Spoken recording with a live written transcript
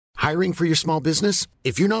Hiring for your small business?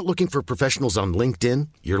 If you're not looking for professionals on LinkedIn,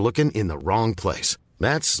 you're looking in the wrong place.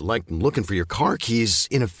 That's like looking for your car keys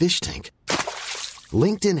in a fish tank.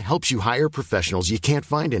 LinkedIn helps you hire professionals you can't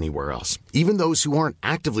find anywhere else, even those who aren't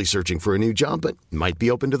actively searching for a new job but might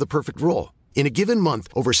be open to the perfect role. In a given month,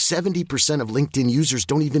 over 70% of LinkedIn users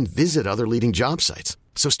don't even visit other leading job sites.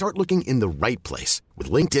 So start looking in the right place.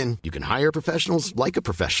 With LinkedIn, you can hire professionals like a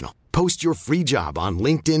professional. Post your free job on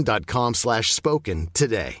linkedin.com/spoken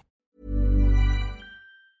today.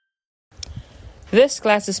 This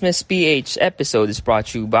Classes Miss PH episode is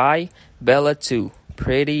brought to you by Bella 2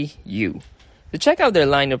 Pretty You. To check out their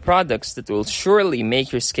line of products that will surely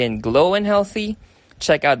make your skin glow and healthy,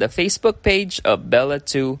 check out the Facebook page of Bella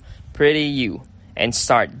 2 Pretty You and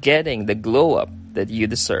start getting the glow up that you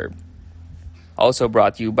deserve. Also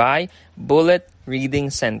brought to you by Bullet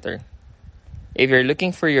Reading Center. If you're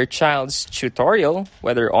looking for your child's tutorial,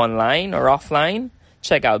 whether online or offline,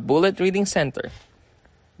 check out Bullet Reading Center.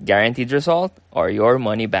 Guaranteed result or your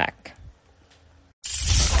money back.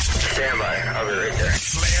 Stand by. I'll be right there.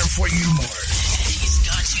 Flair for humor. He's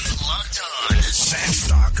got you locked on. Sans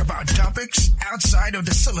talk about topics outside of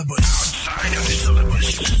the syllabus.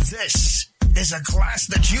 This is a class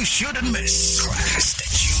that you shouldn't miss. Class that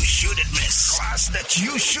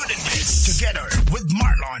you shouldn't miss. Together with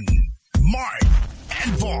Marlon, Mark,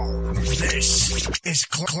 and Paul. This is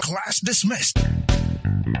Class Dismissed.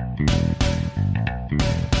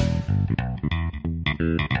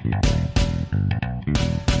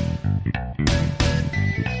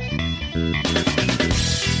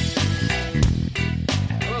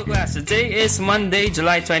 Hello class, today is Monday,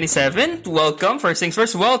 July 27th. Welcome, first things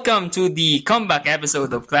first, welcome to the comeback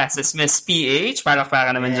episode of Classes Miss PH.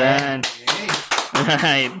 Palakpakan naman dyan.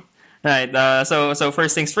 Right. So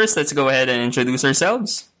first things first, let's go ahead and introduce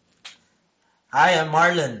ourselves. Hi, I'm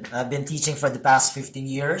Marlon. I've been teaching for the past 15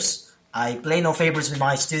 years. I play no favorites with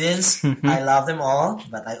my students. I love them all,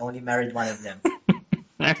 but I only married one of them.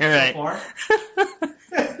 Alright.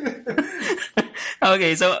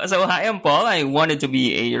 Okay, so hi, I'm Paul. I wanted to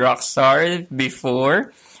be a rock star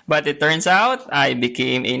before, but it turns out I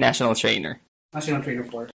became a national trainer. National trainer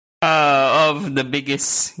for? Of the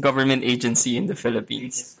biggest government agency in the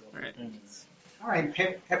Philippines. All right,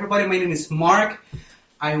 everybody. My name is Mark.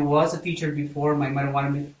 I was a teacher before. My mother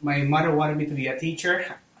wanted me to be a teacher.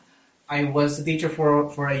 I was a teacher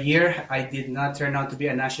for a year. I did not turn out to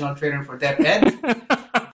be a national trainer for Deaf Ed,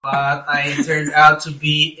 but I turned out to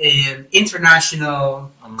be an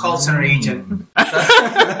international call center agent.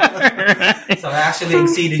 So I actually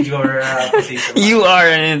exceeded your position. You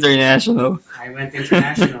are an international. I went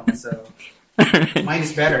international, so mine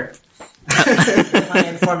is better.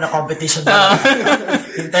 Ma-inform na competition ba?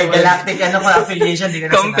 Intergalactic affiliation.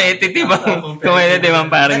 Competitive ang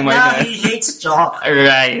paring Mark. He hates chalk.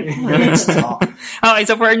 Right. Okay,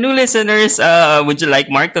 so for our new listeners, would you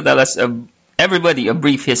like Mark to tell us, everybody, a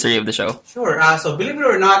brief history of the show? Sure. So believe it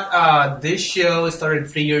or not, this show started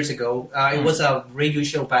 3 years ago. It was a radio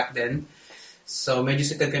show back then. So medyo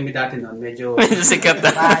sikat kami dati noon. Medyo sikat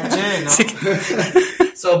na.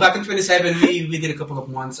 So back in 27, we did a couple of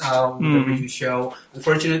months with the radio show.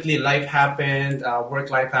 Unfortunately, life happened, work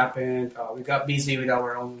life happened. We got busy with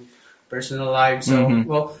our own personal lives. So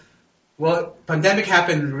well, pandemic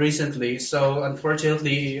happened recently. So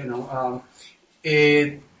unfortunately,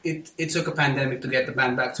 it took a pandemic to get the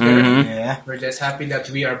band back together. Yeah. We're just happy that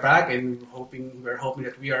we are back, and we're hoping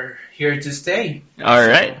that we are here to stay. All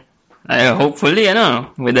right. Hopefully,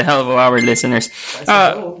 with the help of our listeners.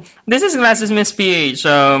 This is Classes Miss PH.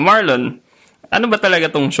 Marlon, ano ba talaga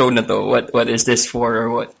tong show na to? What is this for or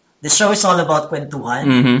what? The show is all about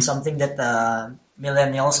kwentuhan, something that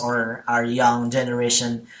millennials or our young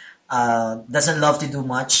generation doesn't love to do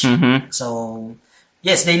much. So,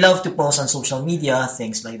 yes, they love to post on social media,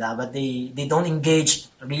 things like that, but they don't engage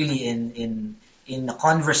really in a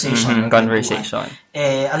conversation.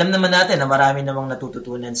 Alam naman natin na marami namang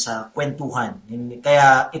natututunan sa kwentuhan.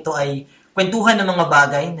 Kaya ito ay kwentuhan ng mga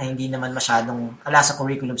bagay na hindi naman masyadong ala sa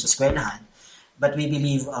curriculum sa eskwelahan, but we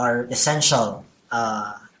believe are essential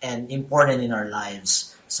and important in our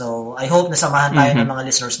lives. So, I hope nasamahan tayo ng mga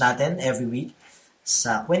listeners natin every week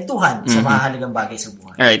sa kwentuhan sa mahalagang bagay sa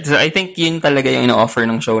buhay. Alright, so I think yun talaga yung ino-offer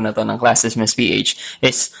ng show na to ng Classes Miss PH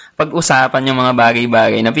is pag-usapan yung mga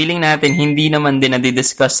bagay-bagay na feeling natin hindi naman din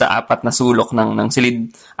nadidiscuss sa apat na sulok ng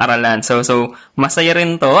silid-aralan. So masaya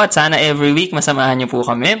rin to at sana every week masamahan niyo po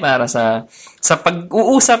kami para sa sa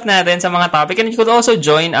pag-uusap natin sa mga topic. And you could also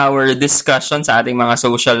join our discussion sa ating mga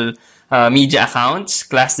social media accounts,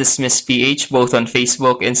 Class Dismiss PH, both on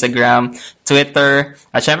Facebook, Instagram, Twitter.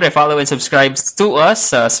 At syempre, follow and subscribe to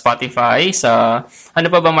us sa Spotify, sa ano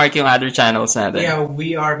pa ba, Mark, yung other channels natin? Yeah,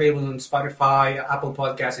 we are available on Spotify, Apple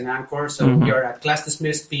Podcasts, and Anchor. So we are at Class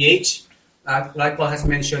Dismiss PH. Like Paul has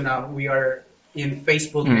mentioned, we are in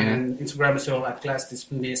Facebook and Instagram as well at Class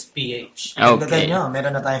Dismiss PH. Okay.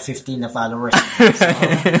 Meron na tayong 15 na followers. So,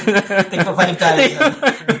 tigpapanig tayo.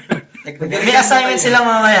 May assignment sila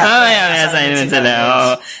mamaya. May assignment sila.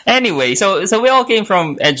 Oh. Anyway, so we all came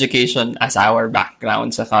from education as our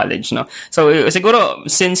background sa college, no? So siguro,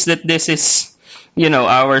 since that this is,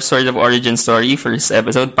 our sort of origin story, first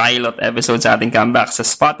episode, pilot episode sa ating comeback sa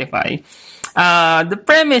Spotify, the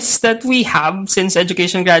premise that we have since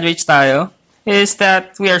education graduates tayo is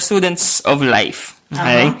that we are students of life.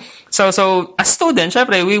 Okay? So as students,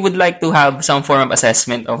 syempre, we would like to have some form of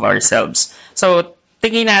assessment of ourselves. So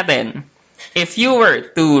tingin natin, if you were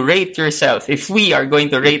to rate yourself, if we are going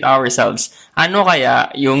to rate ourselves, ano kaya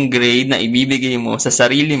yung grade na ibibigay mo sa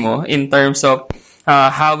sarili mo in terms of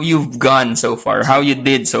how you've gone so far, how you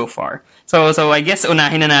did so far. So I guess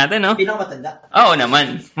unahin na natin, no? Pinakamatanda. Oo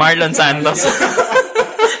naman, Marlon Santos.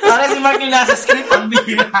 Para si Mark yung nasa script, ang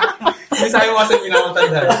bihira. Hindi sabi mo kasi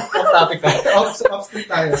pinakamatanda. Off-topic tayo. Off-script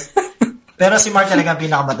tayo. Pero si Mark talaga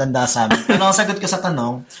pinakamatanda sa amin. Pero ang sagot ko sa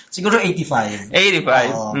tanong, siguro 85.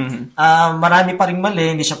 85. Marami pa rin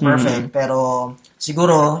mali, hindi siya perfect. Pero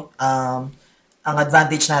siguro, ang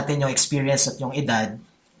advantage natin yung experience at yung edad.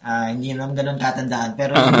 Hindi naman ganun katandaan.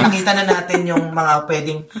 Pero nakita na natin yung mga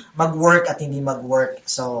pwedeng mag-work at hindi mag-work.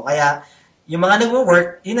 So, kaya yung mga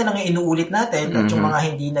nag-work, yun na lang yung inuulit natin. At yung mga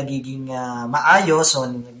hindi nagiging maayos o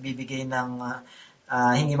nagbibigay ng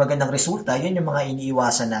hindi magandang resulta, yun yung mga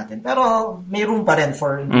iniiwasan natin. Pero may room pa rin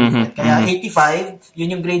for improvement. Kaya 85,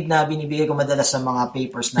 yun yung grade na binibigay ko madalas sa mga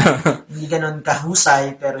papers na hindi ganun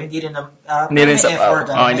kahusay, pero hindi rin hindi rin sa effort.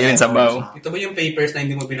 Hindi rin sa baw. Ito ba yung papers na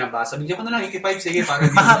hindi mo binabasa? Bigyan ko na lang 85, sige. Para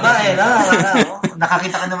mahaba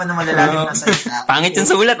nakakita ka naman ng malalalim na salita. Pangit yung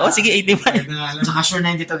sulat. Sige, 85. Tsaka sure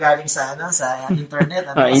na hindi to galing sa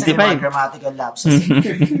internet. 85. Kasi may mga grammatical lapses.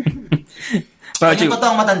 Ano pa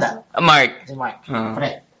ang matanda? Mark. Si Mark. Pre.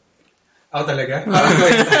 Ako talaga?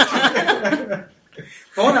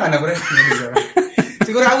 Oo na, pre.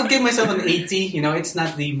 Siguro I would give myself an 80. It's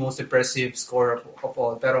not the most impressive score of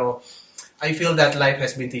all. Pero I feel that life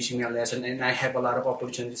has been teaching me a lesson and I have a lot of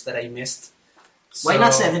opportunities that I missed. So, why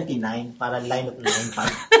not 79? Para line of 9 pa.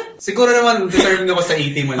 Siguro naman, deserving ako sa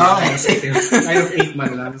 80 man lang. Okay. Line of 8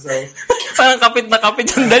 man lang. So, parang kapit na kapit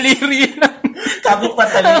yung daliri. Kapit pa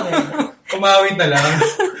talaga. Kumawit na lang.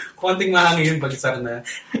 Konting mahangin yung bagsak na.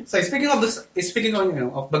 So, speaking of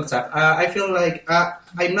bagsak, I feel like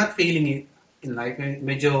I'm not failing in life.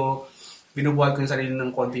 Medyo binubuhat ko yung sarili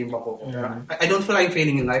ng konti yung bako. I don't feel I'm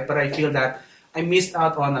failing in life, but I feel that I missed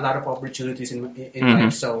out on a lot of opportunities in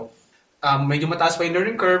life. So, medyo mataas pa yung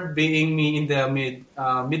learning curve being me in the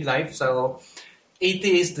midlife. So,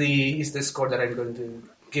 80 is the score that I'm going to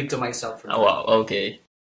give to myself. Oh, wow, okay.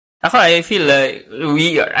 Ako, I feel like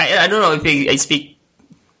I don't know if I speak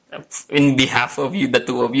in behalf of you, the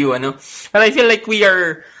two of you, but I feel like we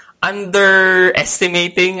are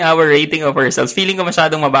underestimating our rating of ourselves. Feeling ko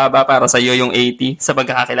masyadong mababa para sa iyo yung 80 sa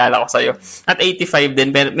pagkakakilala ko sa iyo. At 85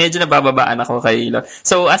 din, pero medyo nabababaan ako kay Hilo.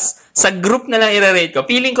 So, as sa group na lang i-rate ko,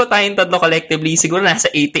 feeling ko tayong tatlo collectively, siguro nasa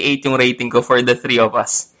 88 yung rating ko for the three of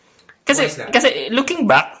us. Kasi looking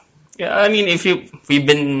back, I mean, we've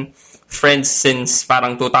been friends since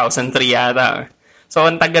parang 2003 yata. So,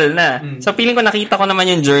 ang tagal na. So, feeling ko nakita ko naman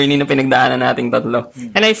yung journey na pinagdaanan nating tatlo.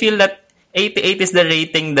 And I feel that 88 is the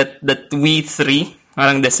rating that we three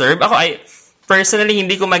parang deserve. Ako, personally,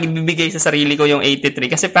 hindi ko magbibigay sa sarili ko yung 83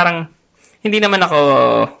 kasi parang hindi naman ako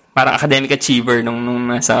parang academic achiever nung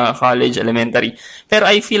nasa college, elementary. Pero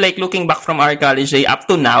I feel like looking back from our college day up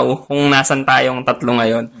to now, kung nasan tayong tatlo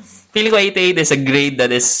ngayon, feeling ko 88 is a grade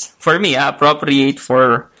that is, for me, appropriate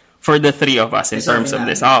for the three of us in terms of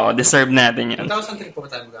this. Deserve natin yan. 2003 po ba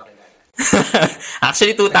tayo magkakilala?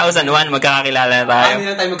 Actually, 2001, magkakakilala na tayo. Hindi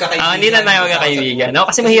na tayo magkakaibigan. Hindi na tayo magkakaibigan. No?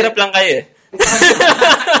 Kasi mahirap lang kayo eh.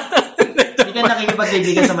 Hindi ka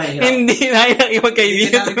nakikipagkaibigan sa mahirap. Hindi na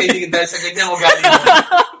nakikipagkaibigan. Hindi na kaibigan dahil sa ganyan ugali mo.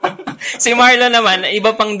 Si Marlon naman,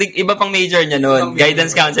 iba pang major niya noon.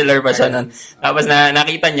 Guidance counselor pa siya noon. Tapos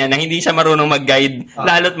nakita niya na hindi siya marunong mag-guide,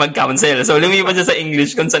 lalo't mag-counsel. So, lumipat siya sa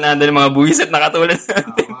English kung saan nandun mga buwisit na katulad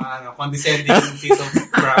natin. Condescending piece of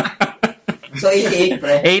crap. So, 88,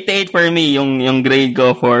 pre? 88 for me, yung grade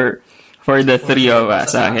ko for the three of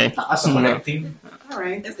us. Okay. As a collective?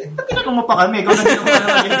 Alright. Pinakang mo pa kami. Ikaw na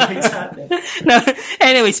pinakang sa atin. No,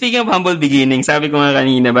 anyway, speaking of humble beginnings, sabi ko nga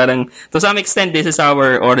kanina, parang to some extent, this is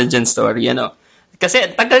our origin story,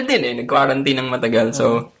 Kasi tagal din nag-quarantine ng matagal.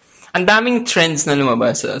 So, ang daming trends na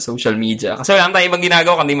lumabas sa social media. Kasi wala tayong ibang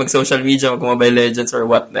ginagawa kundi mag-social media, mag-Mobile Legends or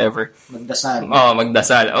whatever. Magdasal.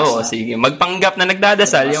 Magdasal. Sige. Magpanggap na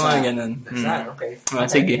nagdadasal, yung mga ganun. Dasal, okay.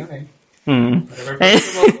 Sige. Okay.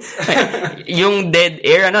 Yung dead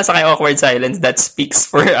air, saka yung awkward silence, that speaks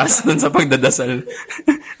for us dun sa pagdadasal.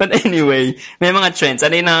 But anyway, may mga trends.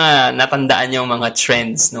 Ano yung natandaan yung mga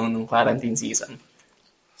trends nung quarantine season?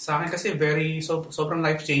 Sa akin kasi sobrang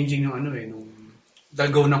life-changing yung nung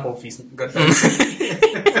dalgona coffee.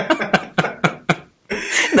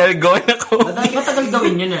 Dalgona coffee. Matagal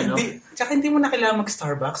gawin yun, Tsaka hindi mo na kailangan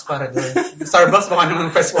mag-Starbucks para doon. Starbucks baka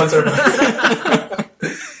naman first sponsor ba?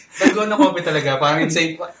 Dalgona coffee talaga. Parang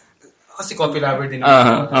insane. Kasi coffee lover din ako.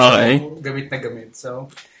 Okay. So, gamit na gamit. So,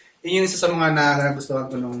 yun yung isa sa mga nagustuhan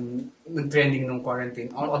ko nung trending nung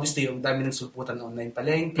quarantine. Obviously, yung dami ng sulputan online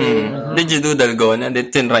palengke. Did you do dalgona?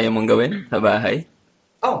 Did tinry mong gawin sa bahay?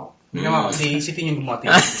 Ginawa ko. Si Tin yung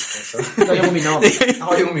gumawa. So, Ikaw yung uminom.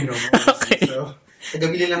 ako yung uminom. Okay. So,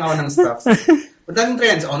 nagabili lang ako ng stuff. Madaming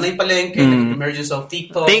trends. Online palengke, emergence of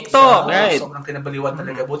TikTok. Right. Sobrang kinabaliwan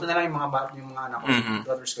talaga. Buto na lang yung mga anak ko,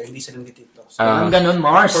 brothers ko, hindi sila nag-TikTok. So, Ang ganun,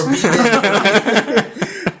 Mars.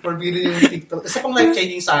 Forbidden yung TikTok. Isa pang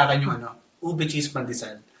life-changing sa akin yung ube cheese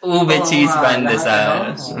pandesal. Ube cheese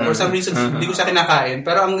pandesal. For some reason, hindi ko siya kinakain.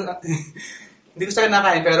 Pero hindi ko siya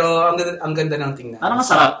kinakain, pero ang ganda ng tingnan. Parang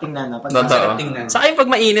masarap tingnan. Totoo. Sa akin, pag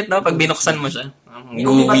mainit, pag binuksan mo siya,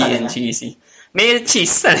 gooey and cheesy. May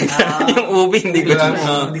cheese talaga. Yung ube, hindi ko lang.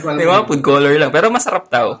 Di ba? Food color lang. Pero masarap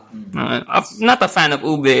daw. Not a fan of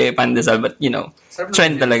ube pandesal, but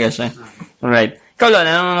trend talaga siya. Alright. Ikaw, Lon,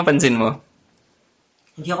 ano napansin mo?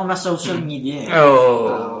 Hindi ako mas-social media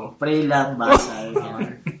pray lang, basal.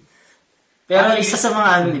 Pero isa sa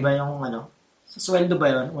mga di ba, yung sa Sweldo ba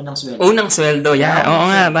yun? Unang Sweldo. Unang Sweldo, yeah. Oo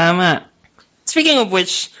nga, tama. Speaking of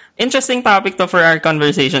which, interesting topic to for our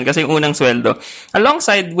conversation kasi yung Unang Sweldo.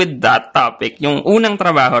 Alongside with that topic, yung unang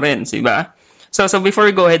trabaho rin, diba? So before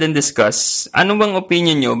we go ahead and discuss, ano bang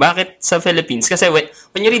opinion nyo? Bakit sa Philippines? Kasi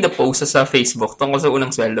when you read the post sa Facebook tungkol sa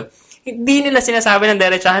Unang Sweldo, hindi nila sinasabi ng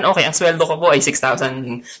diretsahan, okay, ang sweldo ko po ay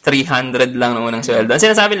 6,300 lang ng unang sweldo. Ang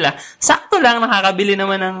sinasabi nila, sakto lang, nakakabili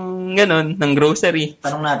naman ng ganun, ng grocery.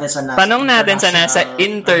 Tanong natin sa nasa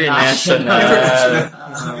international.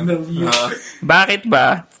 Bakit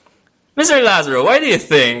ba? Mr. Lazaro, why do you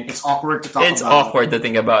think it's awkward to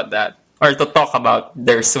think about that? Or to talk about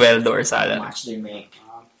their sweldo or salary? How much they make.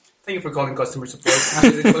 Thank you for calling customer support.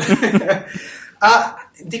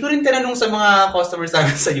 Hindi ko rin tinanong sa mga customers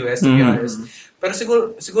namin sa US, to be honest. Pero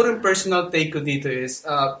siguro yung personal take ko dito is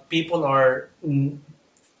people are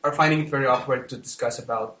finding it very awkward to discuss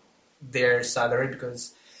about their salary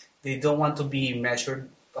because they don't want to be measured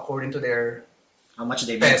according to their how much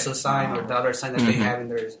they peso sign or dollar sign that they have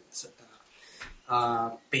in their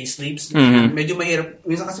pay slips. Medyo mahirap.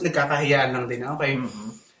 Minsan kasi nagkakahiyaan lang din. Okay,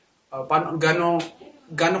 paano,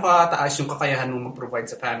 gano'n kataas yung kakayahan mo mag-provide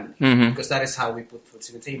sa family? Because that is how we put food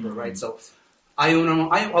on the table, right? So,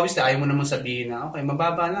 obviously, ayaw mo naman sabihin na, okay,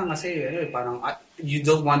 mababa lang kasi parang you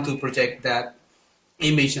don't want to project that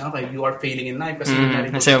image na, okay, you are failing in life kasi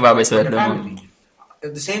kasi mababa yung sweldo mo.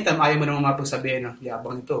 At the same time, ayaw mo naman mapagsabihin na,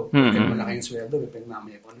 yabang ito, kaya malaki yung sweldo,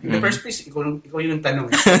 mamaya ko. In the first place, ikaw yung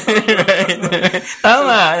tanong.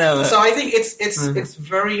 Tama. So, I think it's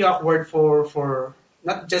very awkward for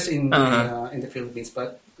not just in the Philippines,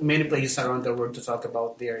 but many places around the world to talk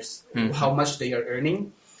about theirs, how much they are earning,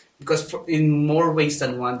 because in more ways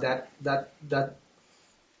than one, that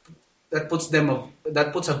puts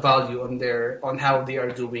a value on how they are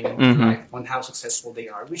doing in life, on how successful they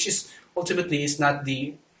are, which is ultimately is not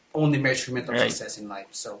the only measurement of success in life.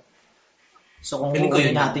 So kung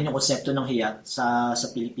hukunin natin yung konsepto ng hiyat sa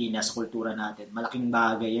Pilipinas, sa kultura natin, malaking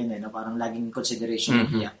bagay yan parang laging consideration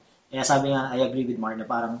ng hiyat. Kaya sabi nga, I agree with Mar na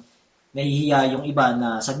parang nahihiya yung iba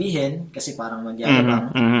na sabihin kasi parang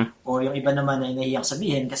magyayabang o yung iba naman na nahihiyang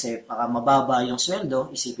sabihin kasi baka mababa yung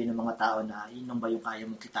sweldo, isipin ng mga tao na yun lang ba yung kaya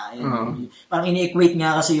mong kitain. Parang ini-equate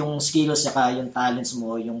nga kasi yung skills saka yung talents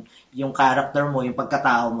mo, yung character mo, yung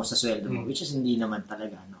pagkatao mo sa sweldo mo, which is hindi naman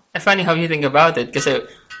talaga. It's funny how you think about it kasi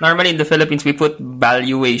normally in the Philippines we put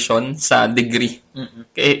valuation sa degree.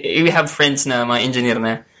 Okay, we have friends na mga engineer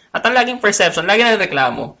na At ang laging perception, lagi na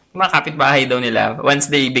reklamo, yung mga kapitbahay daw nila,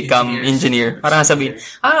 once they become engineer, parang sabihin,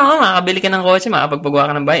 makakabili ka ng kotse,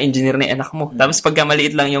 makapagpagawa ka ng bahay, engineer na yung anak mo. Tapos pagka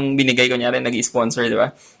maliit lang yung binigay, kunyari, nag-sponsor, di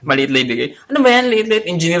ba? Maliit lang ibigay. Ano ba yan? Liit-liit,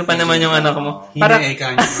 engineer pa naman yung anak mo. Parang,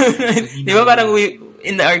 di ba parang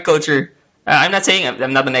in our culture, I'm not saying,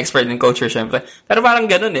 I'm not an expert in culture, syempre. Pero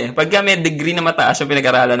parang ganun eh. Pagka may degree na mataas yung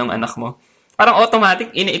pinag-aralan ng anak mo, parang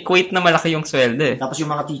automatic, ini-equate na malaki yung sweldo eh. Tapos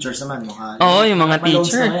yung mga teachers naman, Oo, yung mga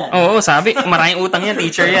teacher. Oo, sabi, maraming utang yan,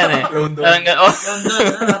 teacher yan eh. Parang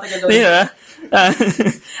diba?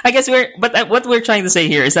 I guess what we're trying to say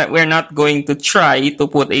here is that we're not going to try to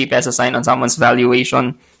put a peso sign on someone's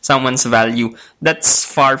valuation, someone's value. That's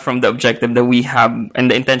far from the objective that we have and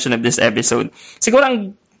the intention of this episode. Siguro ang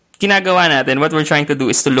ginagawa natin, what we're trying to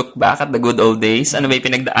do is to look back at the good old days. Ano ba yung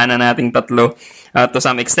pinagdaanan nating tatlo? To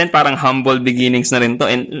some extent, parang humble beginnings na rin to.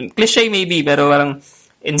 And cliche maybe, pero parang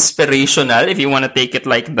inspirational, if you wanna take it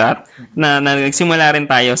like that, na nagsimula rin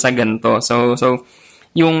tayo sa ganito. So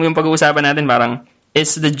yung pag-uusapan natin parang,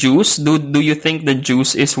 is the juice, do you think the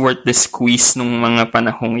juice is worth the squeeze nung mga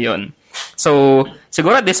panahong yon? So,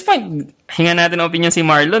 siguro at this point, hinga natin opinion si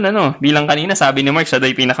Marlon, bilang kanina, sabi ni Mark, siya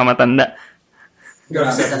daw yung pinakamatanda.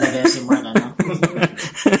 Grabe talaga si Mark,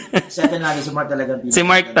 Second lagi si Mark talaga. Si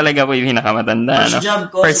Mark talaga po yung pinakamatanda.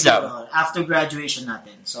 First job. After graduation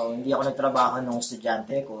natin. So, hindi ako nagtrabaho nung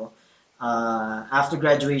estudyante ko. After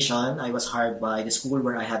graduation, I was hired by the school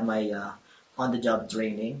where I had my on-the-job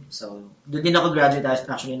training. So, doon din ako graduate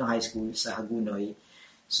actually ng high school sa Hagunoy.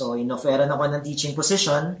 So, inoferan ako ng teaching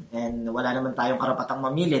position and wala naman tayong karapatang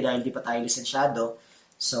mamili dahil di pa tayo lisensyado.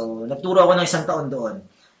 So, nagturo ako ng 1 taon doon.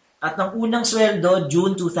 At ng unang sweldo,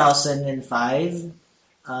 June 2005,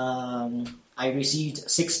 I received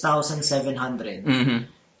 6,700. Mm-hmm.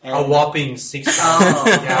 A whopping 6,000.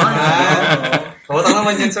 Kawatang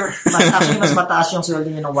naman yan, sir. Mas mataas yung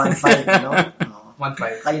sweldo niyo ng 1,500,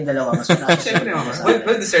 1,500. Kayong dalawa, mas mataas. Siyempre naman.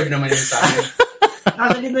 Well deserve naman yun sa akin.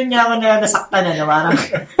 Actually, doon niya ako nasaktan parang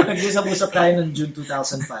nag-usap-usap tayo noong June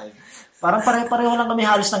 2005. Parang pareho lang kami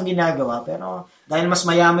halos ng ginagawa, pero dahil mas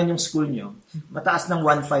mayaman yung school nyo, mataas ng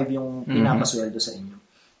 1,500 yung pinapasweldo sa inyo.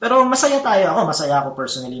 Pero masaya ako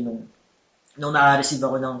personally nung na-receive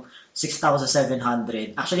ako ng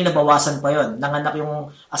 6,700. Actually, nabawasan pa yon. Nanganak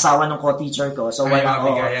yung asawa ng co-teacher ko. So,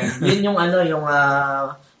 yun yung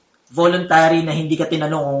voluntary na hindi ka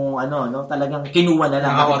tinanong kung talagang kinuha na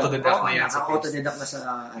lang. Nakaka-autodidact na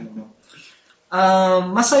sa mo.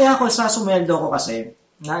 Masaya ako sa sumweldo ko kasi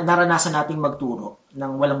naranasan nating magturo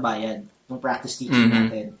ng walang bayad, ng practice teaching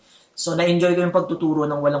natin. So, na-enjoy ko yung pagtuturo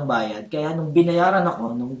ng walang bayad. Kaya nung binayaran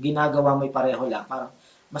ako, nung ginagawa may pareho lang, parang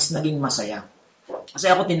mas naging masaya. Kasi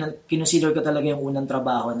ako, kinonsider ko talaga yung unang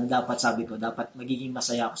trabaho na dapat magiging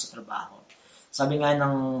masaya ako sa trabaho. Sabi nga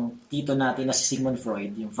ng tito natin na si Sigmund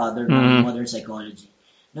Freud, yung father ng modern psychology.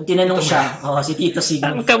 Nung tinanong siya, si Tito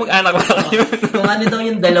Sigmund Freud, kung ano daw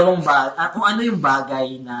yung kung ano yung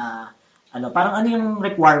bagay na parang ano yung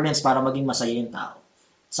requirements para maging masaya yung tao.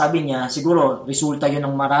 Sabi niya, siguro, resulta yun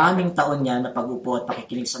ng maraming taon niya na pag-upo at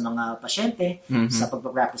pakikinig sa mga pasyente sa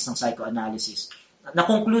pagpapractice ng psychoanalysis.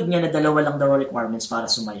 Na-conclude niya na 2 lang daw requirements para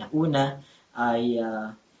sumaya. Una ay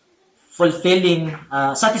fulfilling,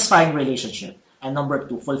 satisfying relationship. And number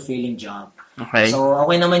 2, fulfilling job. Okay. So,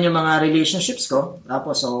 okay naman yung mga relationships ko.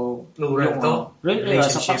 Tapos, sa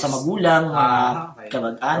magulang,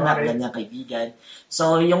 kamag-anak, ganyan, kaibigan.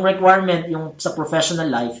 So, yung requirement, yung sa professional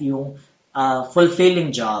life, yung fulfilling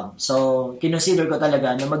job. So, kinonsider ko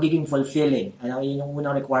talaga na magiging fulfilling. Yun yung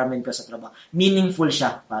unang requirement ko sa trabaho. Meaningful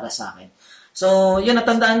siya para sa akin. So, yun,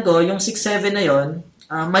 natandaan ko, yung 6-7 na yun,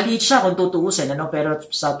 maliit siya kung tutuusin, pero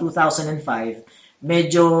sa 2005,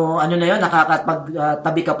 medyo,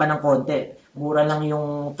 nakakapagtabi ka pa ng konti. Mura lang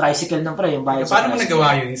yung tricycle ng yung bayad sa paano mo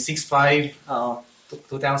nagawa yun? 6,500? Oo.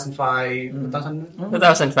 2005?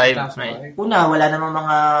 2005. Right. Una, wala namang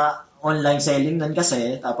mga online selling nun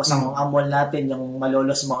kasi. Tapos ang mall natin, yung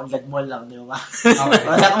malolos maunlad mall lang, di ba? Okay.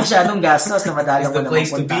 Wala kang masyadong gastos na madalang mo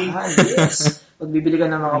naman puntahan. Yes. Pagbibili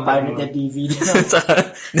ka ng mga pirated DVD.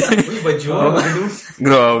 Uy, badyo.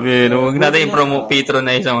 Grabe, huwag natin i-promote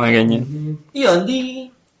patronize sa mga ganyan. Yun,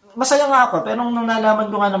 masaya nga ako. Pero nung nalaman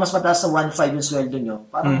ko nga na mas mataas sa 1,500 yung sweldo nyo,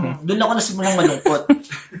 parang doon ako nasimulang malungkot.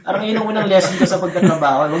 Parang yun ang unang lesson ko sa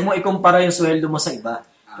pagtatrabaho. Huwag mo ikumpara yung sweldo mo sa iba.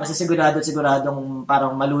 Kasi siguradong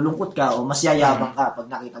parang malulungkot ka o mas yayabang ka pag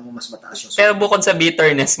nakita mo mas mataas yung sweldo. Pero bukod sa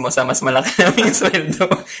bitterness mo sa mas malaki namin yung sweldo,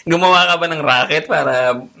 gumawa ka ba ng racket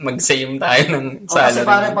para mag-same tayo ng salary? Kasi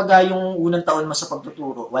parang pag yung unang taon mo sa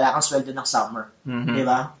pagtuturo, wala kang sweldo ng summer. Di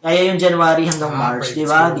ba? Kaya yung January hanggang March, di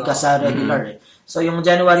ba? Di ka sa regular So, yung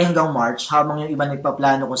January hanggang March, habang yung iba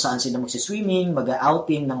nagpaplano kung saan sila magsiswimming,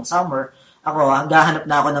 mag-outing ng summer, ako, hanggahanap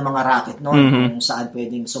na ako ng mga racket noon kung saan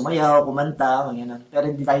pwedeng sumayaw, kumanta, ganyan.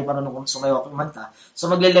 Pero hindi tayo marunong sumayaw, kumanta.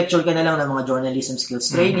 So, magle-lecture ka na lang ng mga journalism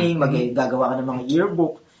skills training, gagawa ka ng mga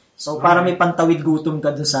yearbook. So, para may pantawid gutom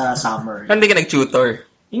ka dun sa summer. Hindi ka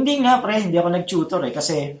nag-tutor? Hindi nga, pre. Hindi ako nag-tutor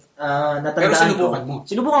kasi natandaan pero sinubukan mo?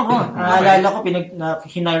 Sinubukan ko. Naalala ko,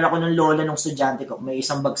 hinire ako ng lola ng estudyante ko. May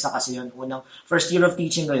isang bagsak kasi yun. Unang first year of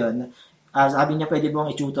teaching ko yun. Sabi niya, pwede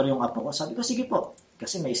bang i-tutor yung apo ko? Sabi ko, sige po.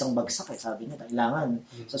 Kasi may isang bagsak Sabi niya, kailangan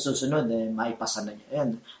sa susunod, maipasa na niya.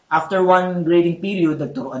 Ayan. After one grading period,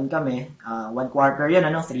 nagturuan kami. 1 quarter yan,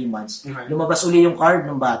 3 months. Okay. Lumabas uli yung card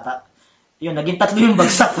ng bata. Yun, naging 3 yung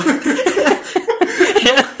bagsak.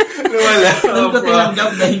 Wala. Doon ko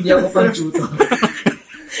tinanggap na hindi ako pang-tutor.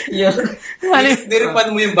 Yun.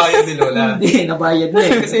 Niripan mo yung bayad ni Lola. Hindi, nabayad na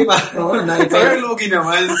Kasi iba. Oo, Pero lugi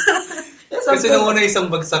naman. Kasi nung una isang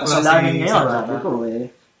bagsak lang kasalanan ngayon, sabi ko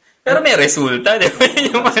Pero may resulta, di ba?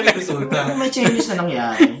 Yung mga resulta. May changes na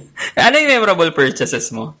nangyari. Ano yung memorable purchases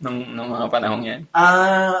mo nung mga panahong yan?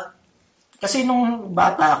 Kasi nung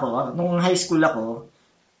bata ako, nung high school ako,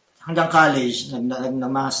 hanggang college,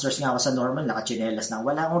 nag-masters nga ako sa normal, naka-chinelas na.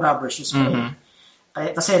 Wala akong rubber shoes pa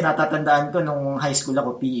Kasi natatandaan ko nung high school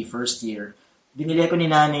ako, PE, first year. Binili ko ni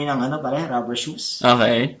nanay ng rubber shoes.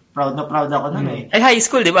 Okay. Proud na proud ako nun Ay, high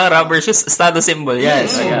school, di ba? Rubber shoes, estado symbol.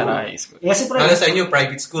 Yes. High school. Kasi Lalo sa inyo,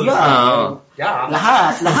 private school. Yeah.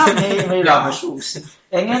 Lahat may rubber shoes.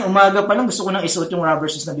 Ngayon, umaga pa lang gusto ko nang isuot yung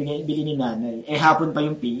rubber shoes na bili ni nanay. Hapon pa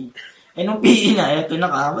yung PE. Nung PE na,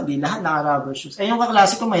 di lahat naka-rubber shoes. Yung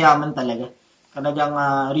kaklase ko, mayaman talaga. Talagang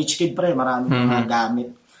rich kid maraming mga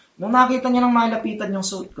gamit. Nung nakita niya ng malapitan yung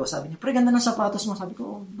suit ko, sabi niya, pre, ganda ng sapatos mo. Sabi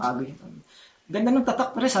ko, bagay. Ganda ng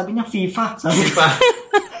tatak, pre. Sabi niya, FIFA. FIFA?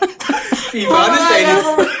 Ano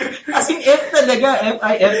Chinese? As in, F talaga.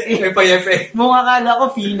 F-I-F-A. F-I-F-A. Mukha kala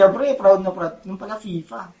ko, FILA, pre. Proud na proud. Yung pala,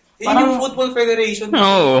 FIFA. Yung Football Federation.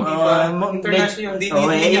 Oo. International.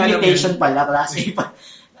 Invitation pala, klase pa.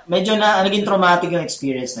 Medyo naging traumatic yung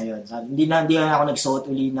experience na yun. Hindi na ako nagsuot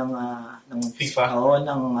uli ng FIFA.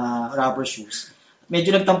 ng rubber shoes.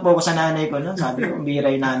 Medyo nagtampo ko sa nanay ko noon. Sabi ko, bira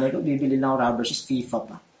yung nanay ko, bibili na ako rubber shoes, FIFA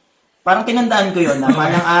pa. Parang tinandaan ko yun na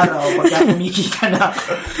malang araw, pagka kumikita na,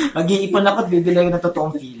 mag-iipon ako at bibili ko ng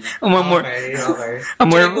totoong fila. Okay.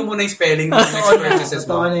 Check ko muna yung spelling ng purchases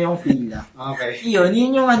mo. Totoo na yung fila. Okay. Yun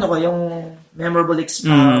yung yung memorable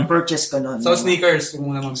purchase ko noon. So, sneakers, yung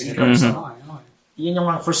muna mong binili. Yun yung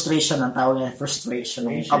frustration ng tao niya, frustration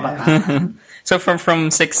ng kabataan. So from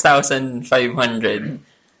 6,500,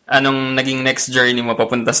 anong naging next journey mo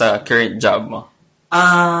papunta sa current job mo?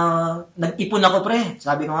 Nag-ipon ako, pre.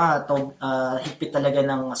 Sabi ko nga, higpit talaga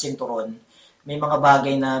ng sinturon. May mga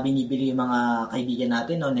bagay na binibili yung mga kaibigan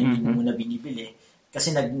natin, na hindi mo muna binibili.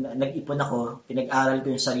 Kasi nag-ipon ako, pinag-aral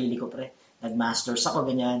ko yung sarili ko, pre. Nag-masters ako,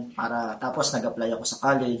 ganyan. Tapos nag-apply ako sa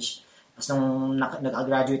college. Tapos nung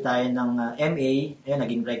nag-graduate tayo ng MA,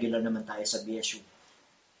 naging regular naman tayo sa BSU.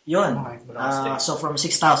 Yun. So from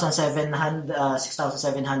 6,700,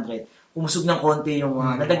 umusog ng konti yung,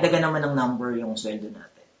 nadagdagan naman ng number yung sweldo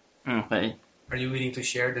natin. Okay. Are you willing to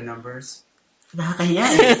share the numbers? Nakakahiya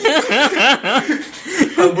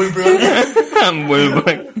Humble bro. Humble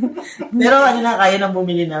boy. Pero kaya nang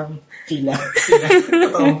bumili ng pila.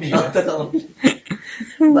 Totoong pila. Totoo.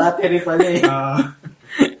 Battery pala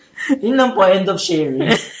Yun lang po, end of sharing.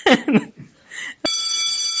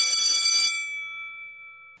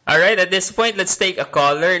 Alright, at this point, let's take a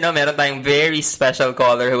caller. Meron tayong very special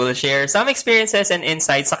caller who will share some experiences and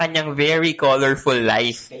insights sa kanyang very colorful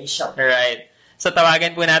life. Alright. So,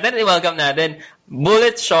 tawagan po natin. I-welcome natin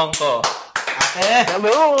Bullet Shonko. Ate!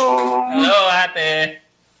 Hello! Hello, ate.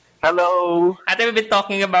 Hello! Ate, we've been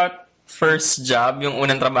talking about first job, yung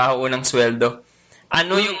unang trabaho, unang sweldo.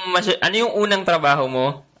 Ano yung unang trabaho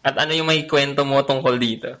mo? At ano yung may kwento mo tungkol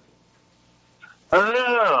dito?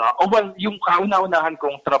 Well, yung kauna-unahan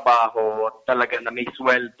kong trabaho talaga na may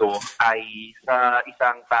sweldo ay sa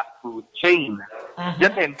isang fast food chain.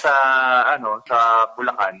 Diyan din sa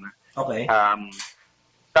Bulacan. Okay.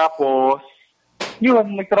 Tapos,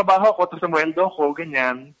 yun, nagtrabaho ako, tapos sweldo ko,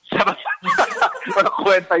 ganyan. Walang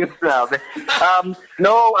kwenta yung sabi.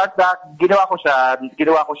 Ginawa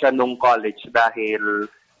ko siya nung college dahil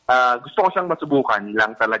gusto ko siyang masubukan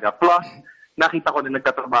lang talaga. Plus, nakita ko na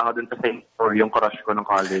nagtatrabaho dun sa same store yung crush ko ng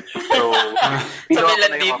college. So, so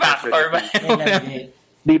may factor ba?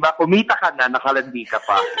 Diba, kumita ka na, nakalandi ka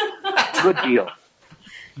pa. Good deal.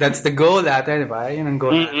 That's the goal, ate, diba? Yun ang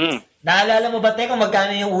goal. Naalala mo ba, kung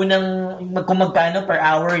magkano yung kung magkano per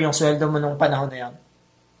hour yung sweldo mo nung panahon na yan?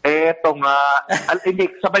 Eto nga, hindi,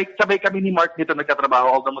 sabay kami ni Mark dito nagtatrabaho,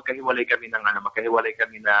 although magkahiwalay kami ng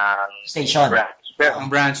station. Branch. Pero, Ang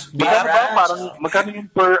branch. magkano ba? Parang, magkano yun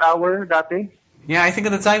per hour dati? Yeah, I think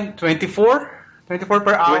at the time, 24? 24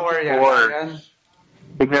 per hour. 24. Yan.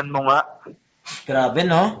 Tignan mo nga. Grabe,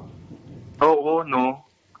 no? Oo, no?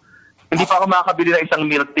 Hindi pa ako makakabili ng isang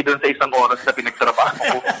milk tea doon sa isang oras na pinagtrabaho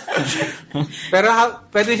ko. Pero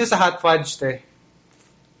pwede siya sa hot fudge, te.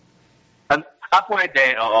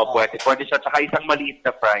 Pwede. Oo, pwede. Pwede siya. Tsaka isang maliit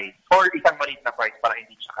na fries. Or isang maliit na fries para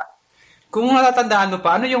hindi tsaka. Kung natatandaan mo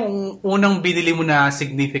pa, ano yung unang binili mo na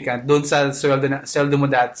significant doon sa sweldo mo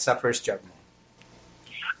dati sa first job mo?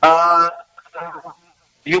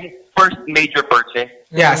 Yung first major purchase.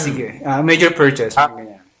 Yeah, sige. Major purchase.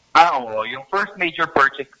 Oo. Yung first major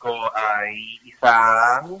purchase ko ay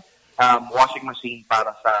isang washing machine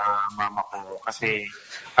para sa mama ko. Kasi,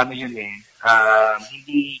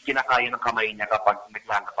 hindi kinakaya ng kamay niya kapag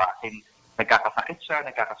naglalaba. Kasi nagkakasakit siya,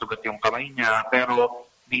 nagkakasugat yung kamay niya. Pero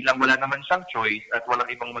bilang wala naman siyang choice at walang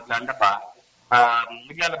ibang maglalaba,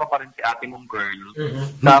 naglalaba pa rin si ate mong girl.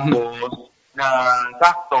 Tapos,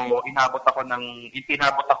 sakto, inabot ako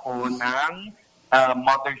ng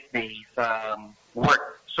Mother's Day sa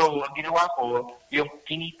work. So, ang ginawa ko, yung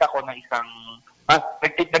kinita ko ng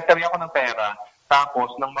nagtabi ako ng pera, tapos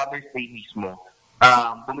ng Mother's Day mismo,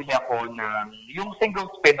 bumili ako ng yung single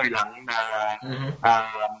spinner lang na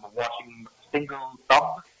single tub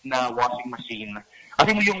na washing machine.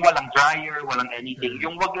 Kasi yung walang dryer, walang anything,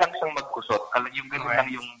 yung wag lang siyang magkusot, yung gano'n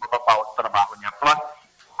lang yung mapapawat trabaho niya. Plus,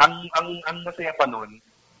 ang nasaya pa nun,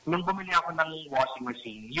 nung bumili ako ng washing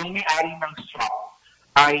machine, yung may-ari ng shop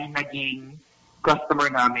ay naging customer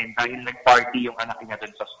namin dahil nag-party yung anak niya dun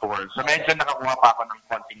sa store. So, medyo nakakuha pa ako ng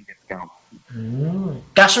konting discount.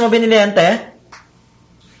 Cash mo binili yan, te?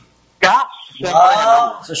 Cash!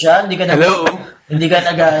 Social, hindi ka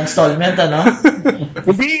nag-installment, ano?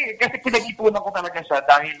 Hindi, kasi pinag-ipunan ko talaga siya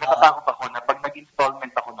dahil natatakot ako na pag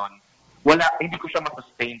nag-installment ako nun, hindi ko siya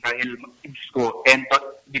masustain dahil,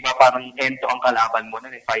 di ba parang ento ang kalaban mo nun,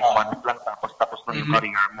 5 months lang tapos na yung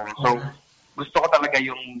career mo. So, gusto ko talaga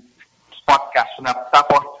yung spot cash na.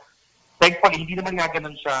 Tapos, thankfully, hindi naman nga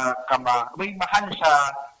ganun siya mahal siya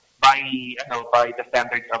by the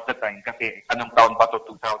standards of the time kasi anong taon pa to,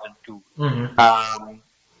 2002.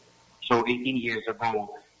 So 18 years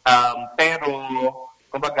ago. Pero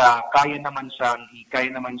kumbaga kaya naman siyang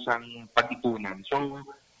pag-ipunan. So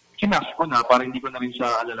kinash ko na para hindi ko na rin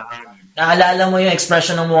siya alalahanin. Naalala mo yung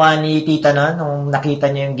expression ng mukha ni tita nung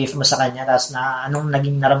nakita niya yung gift mo sa kanya, tapos anong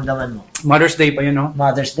naging naramdaman mo? Mother's Day pa yun, no?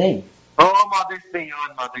 Mother's Day. Oo, Mother's Day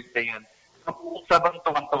yun. Sabang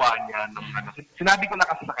tuwang-tuwa niya sinabi ko na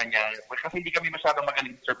kasi sa kanya kasi hindi kami masyadong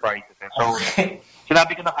magaling surprises. So,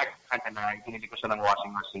 sinabi ko na kanya na pinili ko siya ng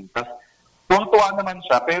washing machine. Tapos, tuwang-tuwa naman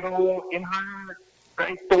siya, pero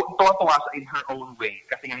tuwang-tuwa siya in her own way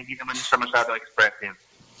kasi nga hindi naman siya masyadong expressive.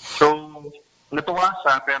 So, natuwa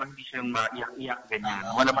siya, pero hindi siya yung maiyak-iyak ganyan.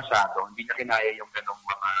 Wala masyado. Hindi niya kinaya yung ganong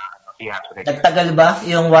mga iyak. Nagtagal ba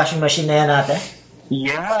yung washing machine na yan natin?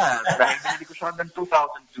 Yeah, dahil binili ko siya ng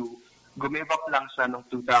 2002. Give up lang siya noong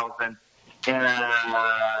 2000.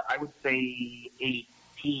 I would say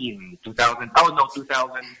 2017. 2017,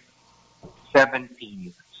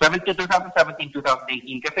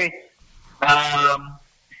 2018. Kasi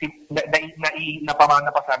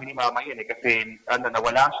napamana pa sa amin ni mama yun kasi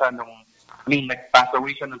nawala siya nag-pass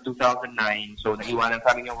away siya noong 2009. So naiwanan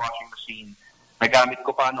sa amin yung washing machine. Nagamit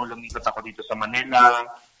ko pa nung lumipat ako dito sa Manila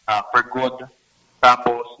for good.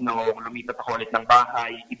 Tapos, nung lumipat ako ulit ng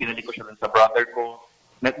bahay, ibinalik ko siya dun sa brother ko.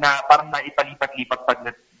 Parang naipalipat-lipat pag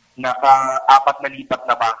naka-4 na lipat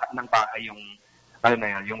ng bahay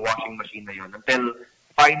yung washing machine na yun. Until,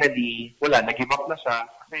 finally, nag-give up na siya.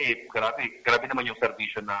 Kasi, grabe naman yung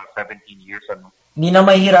servisyo na 17 years, Hindi na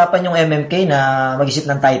mahihirapan yung MMK na mag-isip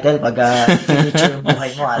ng title pag finiture yung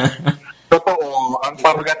buhay mo, Totoo. Ang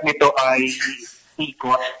parugat nito ay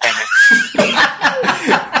ikot.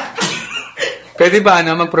 Pwede ba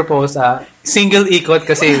mag-propose single ikot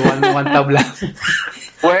kasi one tub lang?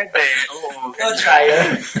 Pwede, oo. No dryer.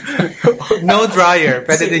 No dryer.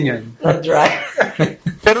 Pwede din yun. No dryer.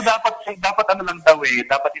 Pero dapat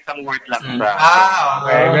dapat isang word lang sa.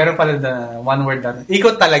 Okay. Meron pala one word lang.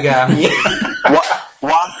 Ikot talaga.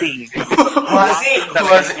 Washing. Washing.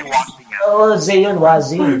 Yun,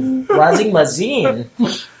 washing. Washing machine.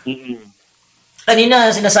 Kanina,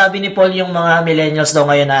 sinasabi ni Paul yung mga millennials daw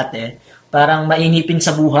ngayon natin, parang mainipin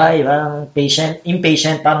sa buhay, parang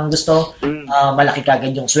impatient, parang gusto malaki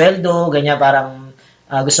kagad yung sweldo, ganyan, parang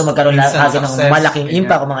gusto magkaroon kagad ng malaking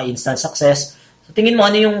impact, mga instant success. tingin mo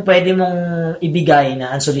ano yung pwede mong ibigay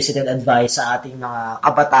na unsolicited advice sa ating mga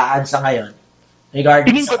kabataan sa ngayon?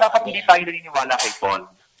 Regarding Tingin ko dapat hindi tayo naniniwala kay Paul.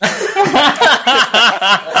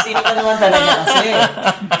 Sino ka naman talaga kasi?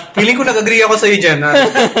 Feeling ko nag-agree ako sa iyo dyan.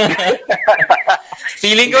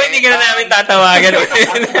 Feeling ko hindi ka na namin tatawagan.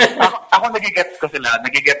 ako nagigets ko sila.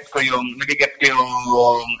 Nagigets ko yung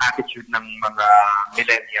attitude ng mga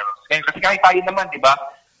millennials. Kasi kahit tayo naman, di ba?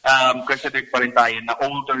 Considered pa rin tayo na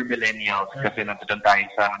older millennials kasi nandoon tayo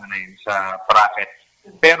sa sa bracket.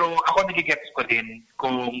 Pero ako nagigets ko din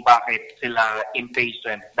kung bakit sila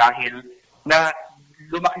impatient dahil na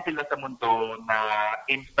lumaki sila sa mundo na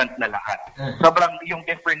instant na lahat. Sobrang yung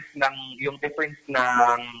difference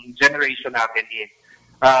ng generation natin is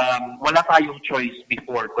wala tayong choice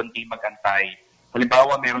before kundi magantay.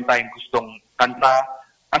 Halimbawa, meron tayong gustong kanta,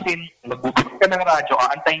 as in, magbubukas ka ng radyo,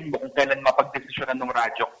 aantayin mo kung kailan mapagdesisyonan ng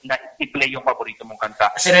radyo na i-play yung paborito mong kanta.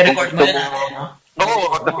 Kasi re-record mo na, no?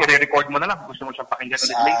 Oo, tapos i-record mo na lang kung gusto mo siyang pakinggan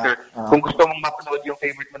ulit later. Kung gusto mong mapanood yung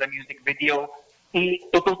favorite mo na music video,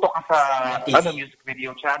 itututok ka sa music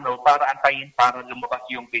video channel para antayin para lumabas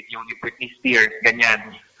yung video ni Britney Spears, ganyan.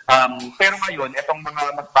 Pero ngayon, itong mga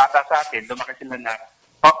mas bata sa atin, lumaki sila na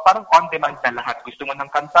parang on-demand na lahat. Gusto mo ng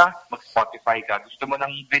kanta, mag-Spotify ka. Gusto mo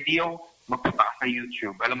ng video, magpunta ka sa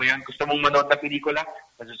YouTube. Alam mo yun, gusto mong manood na pelikula,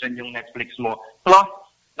 nasusun yung Netflix mo. Plus,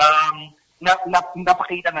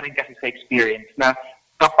 napakita na rin kasi sa experience na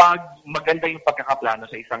kapag maganda yung pagkakaplano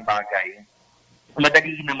sa isang bagay,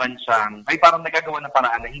 madali naman siyang, ay parang nagagawa ng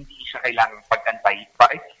paraan na hindi siya kailangang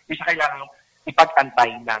hindi siya kailangang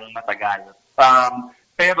ipag-antay ng matagal.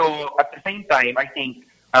 Pero at the same time, I think,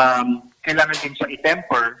 kailangan din siya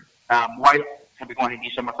i-temper, while sabi ko hindi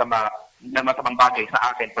siya masamang bagay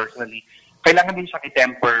sa akin personally, kailangan din siya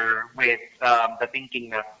i-temper with the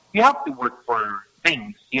thinking na you have to work for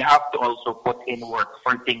things. You have to also put in work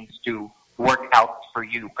for things to work out for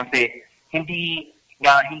you. Kasi hindi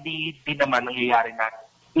din naman nangyayari na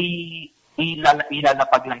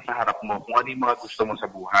ilalapag lang sa harap mo kung ano yung mga gusto mo sa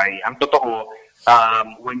buhay. Ang totoo,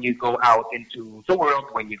 when you go out into the world,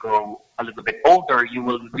 when you grow a little bit older, you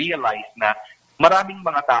will realize na maraming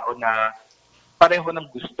mga tao na pareho ng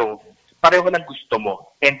gusto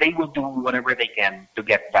mo, and they will do whatever they can to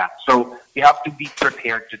get that. So, you have to be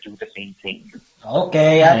prepared to do the same thing.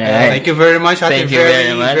 Okay, Ate. Thank you very much, Ate. Thank you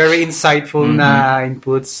very much. Very insightful na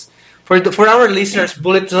inputs. For our listeners,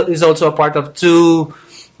 Bullet is also a part of two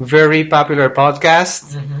very popular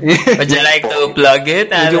podcasts. Would you like to plug it?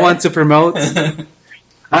 Would you want to promote?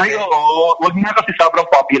 Ay, oo. Huwag niya kasi sobrang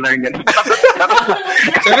popular niyan.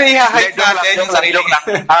 Sabi, i-hype natin yung sarili.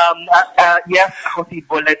 Yes, ako si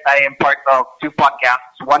Bullet. I am part of two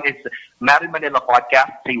podcasts. One is Mad in Manila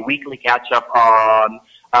Podcast, a weekly catch-up on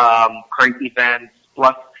current events.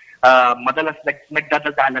 Plus, madalas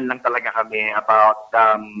nagdadadalan lang talaga kami about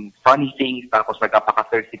funny things, tapos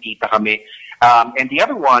nagkapaka-thirsty kami. And the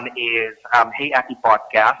other one is Hey Ati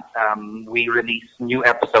Podcast. We release new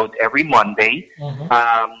episodes every Monday.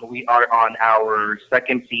 We are on our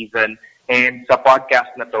second season. And sa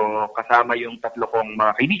podcast na to, kasama yung tatlo kong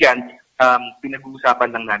mga kaibigan,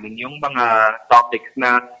 pinag-uusapan lang namin yung mga topics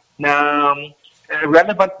na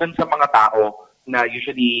relevant dun sa mga tao na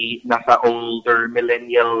usually nasa older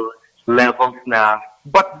millennial levels na,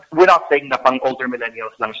 but without saying na pang older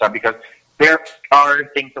millennials lang siya, because there are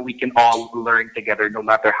things that we can all learn together no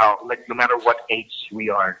matter what age we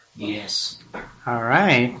are. Yes. All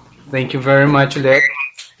right. Thank you very much, ulit.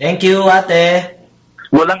 Thank you, Ate.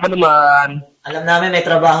 Walang anuman. Alam namin may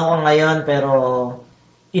trabaho ka ngayon, pero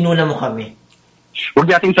inuna mo kami. Huwag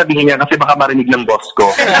natin sabihin niya kasi baka marinig ng boss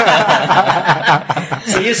ko.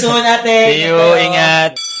 See you soon, Ate. See you,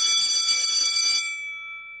 ingat.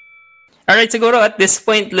 Alright, siguro at this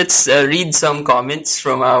point, let's read some comments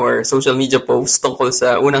from our social media posts tungkol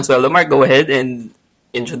sa Unang Sweldo. Mark, go ahead and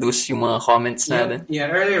introduce yung mga comments natin.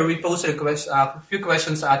 Yeah, earlier we posted a few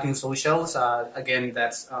questions sa ating socials. Again,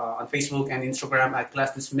 that's on Facebook and Instagram at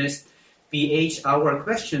Class Dismissed PH. Our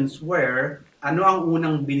questions were, ano ang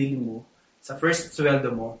unang binili mo sa first sweldo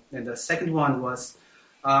mo? And the second one was,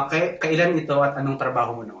 kailan ito at anong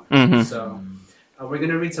trabaho mo naman? So, we're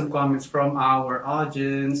going to read some comments from our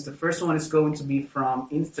audience. The first one is going to be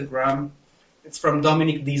from Instagram. It's from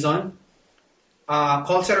Dominic Dizon.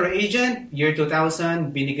 Call center agent, year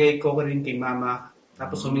 2000, binigay ko rin kay mama.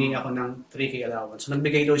 Tapos humingi ako ng 3K allowance. So,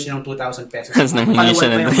 nagbigay daw siya ng 2,000 pesos. Tapos nanghingi siya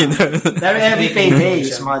ng 3,000. Pero every payday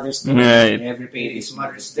is Mother's Day. Right. Every payday is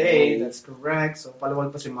Mother's Day. That's correct. So,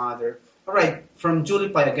 palawag pa si mother. Alright, from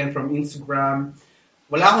Julie Pai, again from Instagram.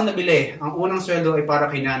 Wala akong nabili. Ang unang sweldo ay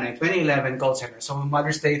para kay nanay. 2011 call center. So,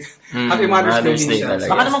 Mother's Day. Happy Mother's Day din siya.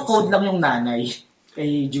 talaga. Baka naman code lang yung nanay.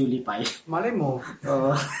 Kay Julie Pai. Malay mo.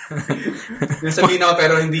 Oo. Nasabihin ako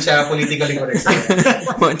pero hindi siya politically correct.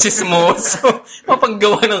 Chismoso.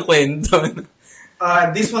 Mapaggawa ng kwento.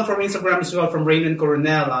 This one from Instagram as well, from Raynon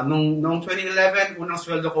Coronel. Noong 2011, unang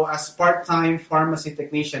sweldo ko as part-time pharmacy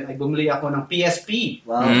technician ay bumili ako ng PSP.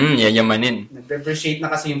 Wow. Yayamanin. Nag-depreciate na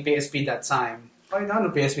kasi yung PSP that time. Ay,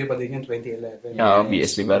 PSP pa din yun, 2011. Oo,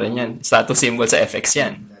 PSP pa rin yan. Status symbol sa FX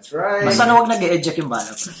yan. That's right. Basta na huwag nag-eject yung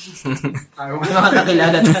balot. Yung mga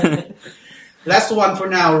kakilala natin. Last one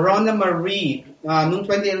for now, Rona Marie. Noong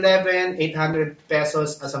 2011, 800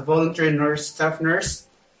 pesos as a volunteer nurse, staff nurse.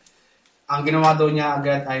 Ang ginawa daw niya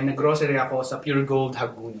agad ay nag-grocery ako sa Pure Gold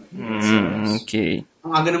Hagunon. Okay.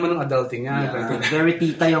 Ang aga naman ng adulting niya. Yeah, very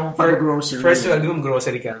tita yung pag-grocery. First sweldo yung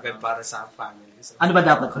grocery ka agad para sa family. So, ano ba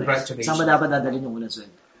dapat? Congratulations. Saan ba dapat dadalhin yung unang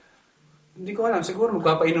sweldo? Hindi ko alam. Siguro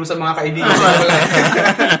magpapainom sa mga kaibigan.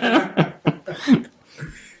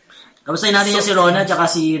 Kamustahin natin yung si Rona at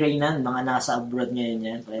si Raynan, mga nasa abroad ngayon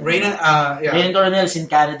yan. Raynan, yeah. Raynan Coronel is in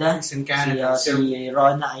Canada. He's in Canada. Si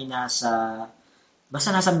Rona ay nasa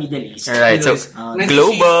Middle East. Alright, so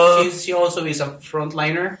global. She also is a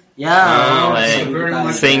frontliner. Yeah. Okay. very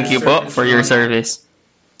much Thank you po for your service.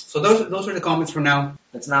 So those are the comments for now.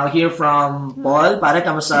 Let's now hear from Paul. Para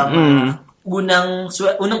kamusta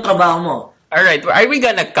unang trabaho mo? Alright, are we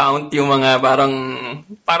gonna count yung mga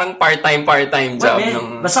parang part-time job?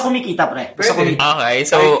 Well, basta kumikita, pre. Basta kumikita. Okay,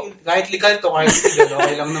 so kahit legal to, kahit legal,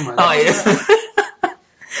 okay lang naman. Okay.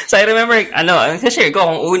 So I remember, share ko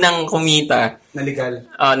kung unang kumita na legal.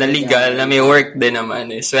 Na legal, na may work din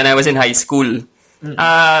naman is when I was in high school.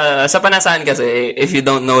 Sa Panasahan kasi, if you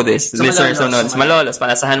don't know this, listeners don't know this, Malolos,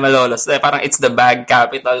 Panasahan, Malolos, parang it's the bag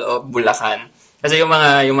capital of Bulacan. Kasi yung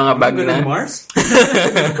mga bag na... Mars?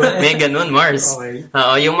 May ganun, Mars. Okay.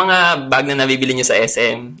 Yung mga bag na nabibili nyo sa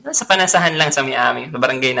SM, sa Panasahan lang sa Miami, sa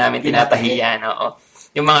barangay namin, tinatahiyan.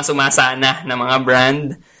 Yung mga sumasana na mga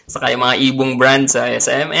brand, saka yung mga ibong brand sa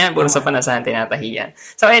SM, ayan, puro sa Panasahan, tinatahiyan.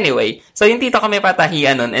 So anyway, so yung tito kami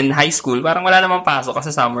patahiyan nun in high school, parang wala namang pasok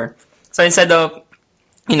kasi summer. So instead of,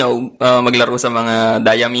 maglaro sa mga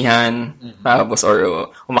dayamihan, tapos or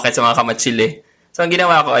umakit sa mga kamatsili. So ang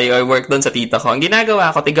ginawa ko ay I work doon sa tita ko. Ang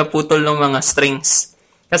ginagawa ko, tigaputol ng mga strings.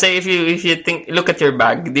 Kasi if you look at your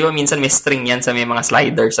bag, di ba minsan may string yan sa may mga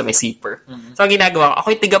slider, sa may zipper. So ang ginagawa ko,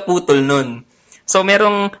 ako'y tigaputol nun. So,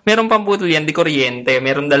 merong pamputol yan, di kuryente.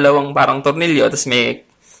 Meron dalawang parang tornilyo, tapos may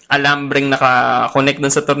alambring naka-connect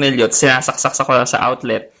dun sa tornilyo, tapos sinasaksak ko sa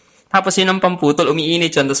outlet. Tapos yun ang pamputol,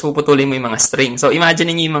 umiinit yun, tapos puputulin mo yung mga string. So,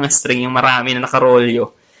 imagine niyo yung mga string, yung marami na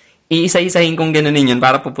nakarolyo. Iisa-isahin kong gano'n yun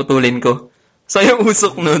para puputulin ko. So, yung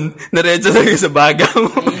usok nun, diretso talaga sa baga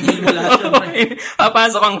mo.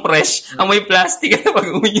 Papasok ang fresh, ang may plastic na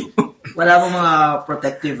pag-uwi mo. Wala mo mga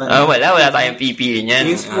protective. Wala tayong PPE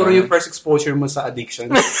niyan. Yung siguro yung first exposure mo sa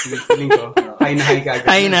addiction. Feeling ko, high na high ka.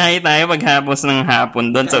 High na high tayo paghapos ng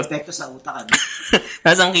hapon doon. So, epekto sa utak.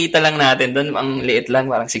 Tapos ang kita lang natin doon, ang liit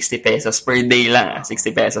lang, parang 60 pesos per day lang.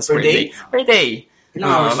 60 pesos per day. Per day.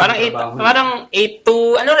 Parang 8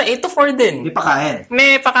 to 4 din. May pakain.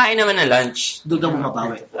 May pakain naman na lunch. Doon ka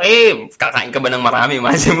bumabawi. Kakain ka ba ng marami?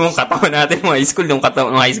 Imagine mo, katawan natin ng high school. Yung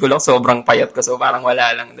katawan ng high school ako, sobrang payat ko. So, parang wala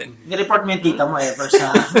lang din. Ni-report mo yung tita mo ever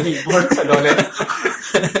sa report.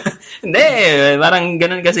 Hindi, parang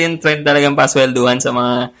ganun kasi yung trend talagang paswelduhan sa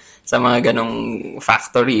mga ganong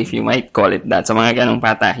factory, if you might call it that, sa mga ganong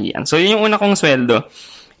patahian. So, yun yung una kong sweldo.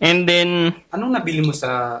 And then... Anong nabili mo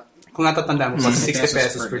sa... Kung natatanda mo, 60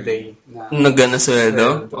 pesos per day. Nagana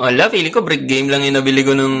sweldo? Wala, feeling ko break game lang yung nabili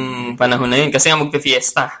ko nung panahon na yun. Kasi nga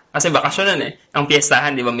magpe-fiesta. Kasi bakasyon nun eh. Ang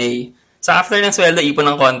fiestahan, di ba, May. So after ng sweldo, ipon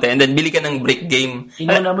ng konti. And then bili ka ng break game.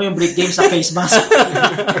 Inuna mo yung break game sa face mask.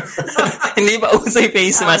 Hindi ba uso yung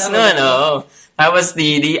face mask nun? Oo. Tapos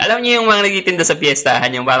alam niyo yung mga nagtitinda sa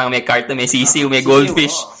fiestahan, yung parang may cart na may sisiw, may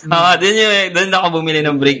goldfish. Doon ako bumili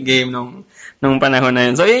ng break game nung panahon na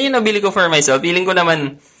yun. So yun yung nabili ko for myself. Feeling ko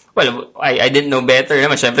naman, well, I didn't know better.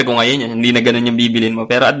 Siyempre kung ngayon yan, hindi na ganun yung bibilin mo.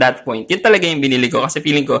 Pero at that point, yun talaga yung binili ko. Kasi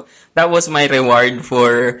feeling ko, that was my reward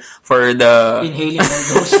for the... Inhaling all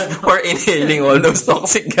those. For inhaling all those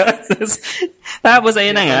toxic gases. Tapos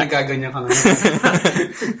ayun na nga. Nagkaganyan ka nga.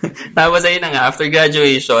 Tapos ayun na nga, after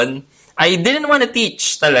graduation, I didn't want to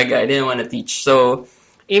teach talaga. I didn't want to teach. So,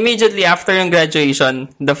 immediately after yung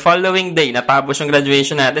graduation, the following day, natapos yung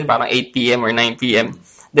graduation natin, parang 8 p.m. or 9 p.m.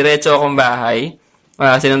 Diretso akong bahay.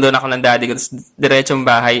 Sinundon ako ng daddy ko, diretsong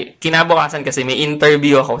bahay. Kinabukasan kasi may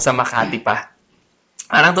interview ako sa Makati pa.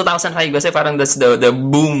 Parang 2005 kasi parang that's the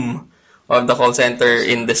boom of the call center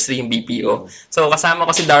industry, yung BPO. So kasama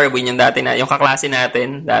ko si Darwin, yung kaklase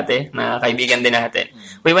natin dati, na kaibigan din natin.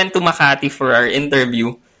 We went to Makati for our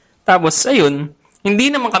interview. Tapos ayun,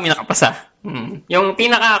 Hindi naman kami nakapasa. Yung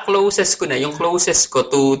pinaka-closest ko na, yung closest ko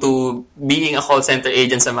to being a call center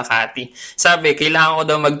agent sa Makati. Sabi, kailangan ko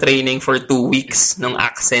daw mag-training for 2 weeks ng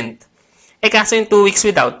accent. Kaso yung 2 weeks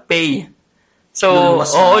without pay. So,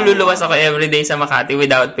 luluwas ako everyday sa Makati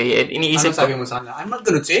without pay. Iniisip sabi mo sa kanila? I'm not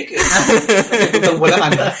gonna take it. Wala ka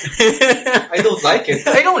na. I don't like it.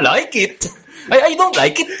 I don't like it. I don't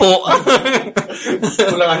like it po.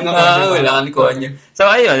 Wala ko niya. So,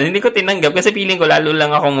 ayun, hindi ko tinanggap kasi feeling ko lalo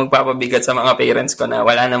lang akong magpapabigat sa mga parents ko na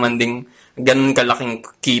wala naman ding ganun kalaking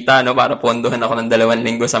kita, no, para pondohan ako ng 2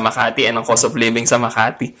 linggo sa Makati and ang cost of living sa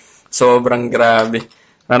Makati. Sobrang grabe.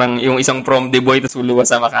 Parang yung isang prom de boy tapos uluwas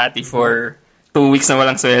sa Makati for 2 weeks na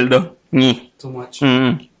walang sweldo. Too much.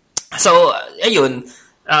 So, ayun,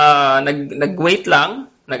 nag-wait lang,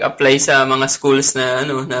 nag-apply sa mga schools na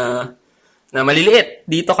na maliliit.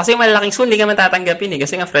 Dito kasi malalaking school, hindi ka matatanggapin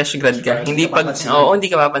kasi nga fresh grad ka. Hindi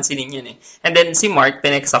ka papansinin yun eh. And then si Mark,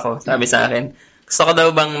 tinext ako, sabi sa akin, gusto ko daw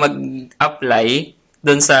bang mag-apply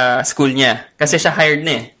doon sa school niya. Kasi siya hired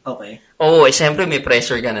na eh. Okay. Syempre may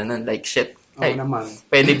pressure ka na nun. Like, shit. Naman.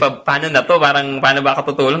 Pwede pa, paano na to? Parang, paano ba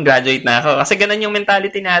ako tutulong? Graduate na ako. Kasi ganun yung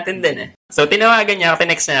mentality natin din eh. So, tinawagan niya ako,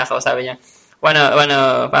 tinext niya ako, sabi niya,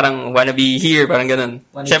 wanna be here, parang ganun.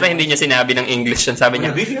 Siyempre, hindi niya sinabi ng English yun. Sabi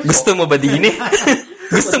niya, gusto mo ba din eh?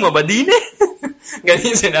 Gusto mo ba din eh?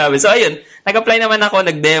 Ganun yung sinabi. So, ayun, nag-apply naman ako,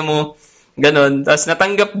 nag-demo, ganun. Tapos,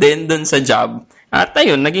 natanggap din dun sa job. At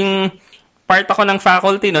ayun, naging part ako ng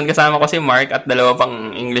faculty nun. Kasama ko si Mark at 2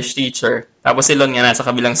 pang English teacher. Tapos si Lon nga nasa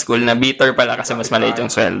kabilang school na bitter pala kasi mas maliit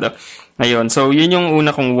yung sweldo. Ayun, so yun yung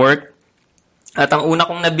una kong work. At ang una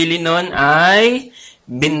kong nabili nun ay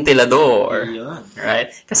ventilador.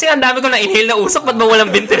 Right? Kasi ang dami ko na inhale na usok, ba't ba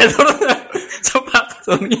walang ventilador sa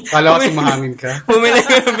factory? Kala ko si mahangin ka. Bumili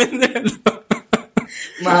ko ng ventilador.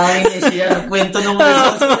 Mahangin siya. Ang kwento nung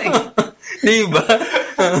diba?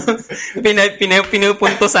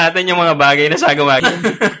 Pinupunto sa atin yung mga bagay na siya gumagawin.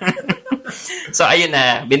 So, ayun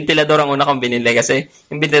na. Ventilador ang una kong binili kasi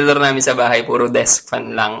yung ventilador namin sa bahay, puro desk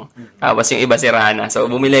fan lang. Tapos yung iba sira na. So,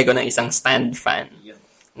 bumili ko ng isang stand fan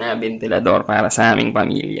na ventilador para sa aming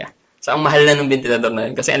pamilya. So, ang mahal na ng ventilador na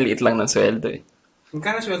yun kasi ang liit lang ng sweldo eh.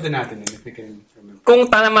 Magkano sweldo natin if we can remember? Kung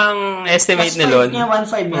tamang estimate ni Lon.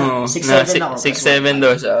 1.5 niya. 6.7 ako. 6.7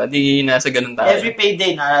 daw siya. Di nasa ganun tayo. Every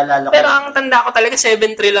payday, naalala ko. Pero ang tanda ko talaga,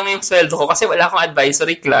 7.3 lang yung sweldo ko kasi wala akong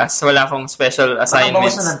advisory class, wala akong special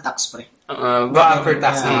assignments. Baka bawas na ng tax, pre. After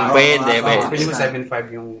tax na. Pwede. Pwede mo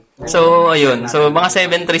 7.5 yung... So, ayun. So, mga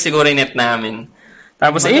 7.3 siguro yung net namin.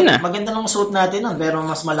 Tapos, ayun na. Maganda ng suit natin nun, pero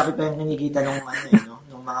mas malaki pa yung kinikita nung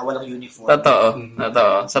nung mga walang uniform. Totoo.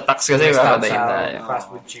 Sa tax kasi, papatayin tayo. Fast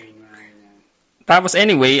food chain. Tapos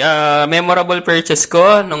anyway, memorable purchase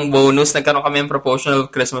ko nung bonus. Nagkaroon kami ng proportional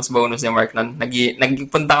Christmas bonus ni Mark.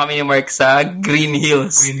 Nagpunta kami ni Mark sa Green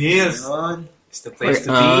Hills. Green Hills. It's the place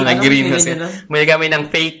to be. Nag-Green Hills. May kami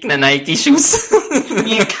ng fake na Nike shoes.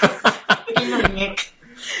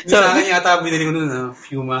 So, sa akin yata binili ko nun,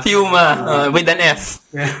 Fuma. With an F.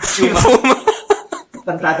 Fuma.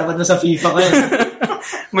 Pagtatapat mo sa FIFA ko yun.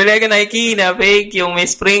 Muli ka Nike na fake, yung may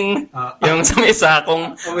spring, yung sa may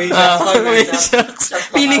sakong. May shocks.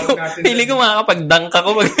 Pili ko makakapag-dunk ako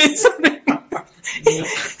pag may spring.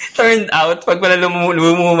 Turned out, pag pala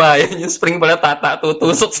lumumayan, yung spring pala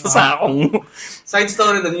tutusok sa sakong. Side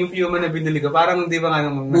story doon, yung Puma na binili ko, parang hindi ba nga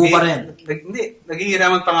naman... Buo pa rin. Hindi,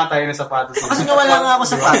 naghihiraman pa nga tayo ng sapatos. Kasi nga wala nga ako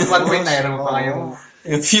sapatos. 1.9 naman pa nga yung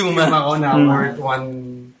Puma ko na worth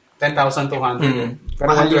 10,200.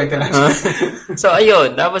 Pero 120 lang. So,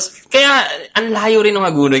 ayun. Tapos, kaya, ang layo rin ng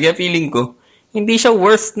Hagunoy. Kaya feeling ko, hindi siya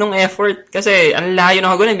worth nung effort. Kasi, ang layo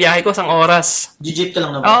ng Hagunoy. Biyahe ko 1 oras. Jeep ka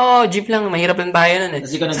lang naman. Oo, jeep lang. Mahirap lang tayo nun eh.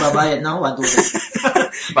 Kasi ka nagbabayad na 1,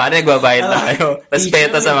 2, 3. Paano nagbabayad tayo?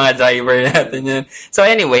 Respeto sa mga driver natin yan. So,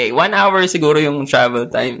 anyway, 1 hour siguro yung travel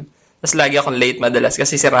time. Tapos lagi akong late madalas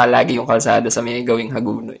kasi sira lagi yung kalsada sa may gawing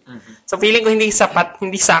Hagunoy. So feeling ko hindi sapat,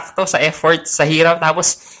 hindi sakto sa effort, sa hirap.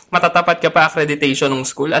 Tapos matatapat ka pa accreditation ng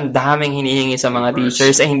school. Ang daming hinihingi sa mga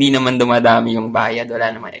teachers. Hindi naman dumadami yung bayad. Wala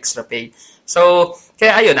namang extra pay. So,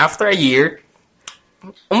 kaya ayun, after a year,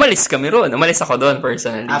 umalis kami ron. Umalis ako doon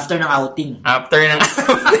personally. After ng outing.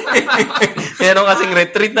 Meron kasing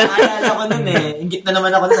retreat na. Naalala ko nun eh. Ingit na naman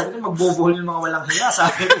ako na sabi ko, magbubuhol yung mga walang hiya.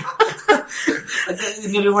 Sabi ko.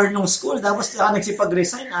 Ni-reward ng school. Tapos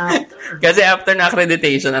nagsipag-resign after. Kasi after na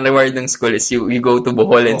accreditation, ang reward ng school is you go to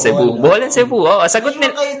Bohol and Cebu. Bohol and Cebu. Sagot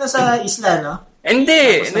nila. Kayo na sa isla, no?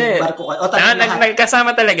 Hindi. Barko kayo.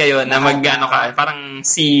 Nagkasama talaga yun na parang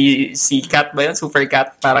si Cat ba yun? Super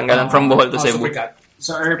Cat. Parang ganun from Bohol to Cebu. Super Cat.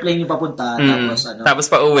 So, airplane yung papunta, tapos Tapos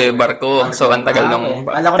pa uwi, barko. So, ang tagal nung...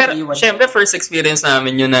 Pero, syempre, first experience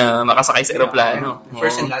namin yun na makasakay sa aeroplano.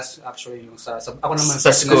 First and last, actually, yung ako naman, sa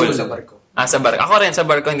school. Sa barko. Sa barko. Ako rin, sa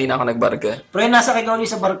barko, hindi na ako nagbarko. Pero nasa Kikauli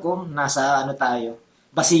sa barko, nasa tayo,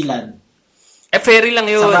 Basilan. Ferry lang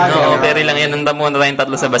yun. Sabagay, Ferry lang yun. Nandamo na tayong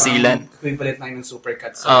tatlo sa Basilan. Equivalent na yung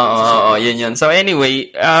supercut. Yun. So anyway,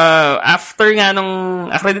 after nga nung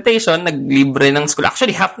accreditation, naglibre ng school.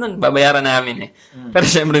 Actually, half nun, babayaran namin Pero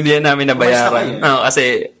syempre, hindi na namin nabayaran.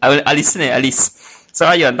 Kasi alis. So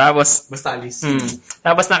ayun, tapos... Basta alis.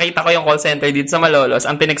 Tapos nakita ko yung call center dito sa Malolos.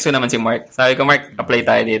 Ang tinext ko naman si Mark. Sabi ko, Mark, apply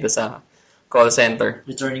tayo dito sa call center.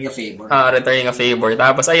 Returning a favor. Returning a favor.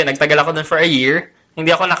 Tapos ayun, nagtagal ako dun for a year. Hindi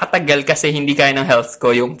ako nakatagal kasi hindi kaya ng health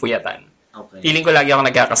ko yung puyatan. Okay. Feeling ko lagi ako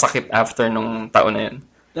nagkakasakit after nung taon na yun.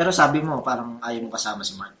 Pero sabi mo, parang ayaw mo kasama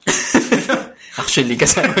si Mark. Actually,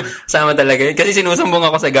 kasama talaga yun. Kasi sinusumbong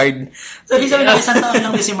ako sa guard. So, di sabi na, isang taon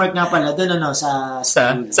lang din si Mark nga pala. Doon, sa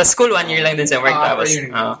school. Sa school, 1 year lang din si Mark. Tapos,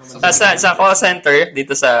 sa call center,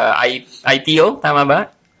 dito sa ITO, tama ba?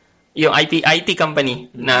 Yung IT company,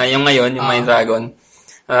 na yung ngayon, yung Mind Dragon.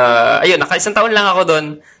 Ayun, isang taon lang ako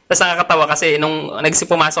doon. Tapos nakakatawa kasi nung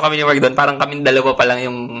pumasok kami ni Mark doon, parang kaming dalawa pa lang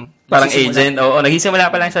yung parang agent.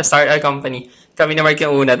 Nagsisimula pa lang siya, startup company. Kami ni Mark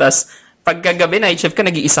yung una. Tapos pagkagabi, night shift ka,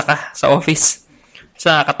 nag-iisa ka sa office.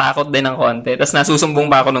 So nakakatakot din ng konti. Tapos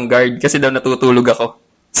nasusumbong pa ako ng guard kasi daw natutulog ako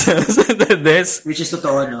sa desk. Which is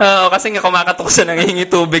totoo, no? Oo, kasi nga kumakatok siya ng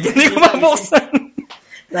hingi tubig. Hindi ko mabuksan.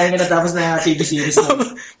 Dahil nga natapos na TV series na.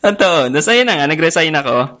 Totoo. Tapos ayun na nga, nag-resign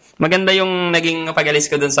ako. Maganda yung naging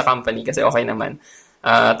pag-alis ko doon sa company kasi okay naman.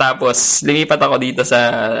 Tapos, lumipat ako dito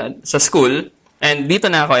sa school and dito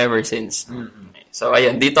na ako ever since. So,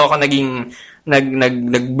 ayun, dito ako naging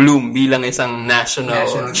nag-bloom bilang isang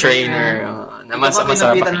national trainer.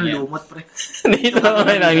 Namasa-masa pa ng lumot, pre. Dito ako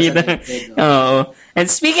nakita. Oo. And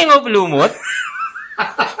speaking of lumot,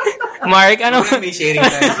 Mark, ano? May sharing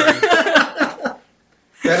tayo.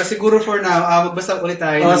 Pero siguro for now, magbasa ulit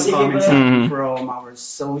tayo ng comments from our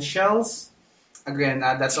socials. Again,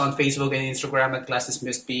 that's on Facebook and Instagram at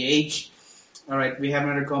ClassesMissPH. Alright, we have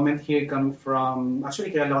another comment here coming from, actually,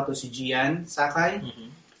 kilala ko to si Gian Sakay.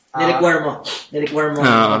 Nirequire mo.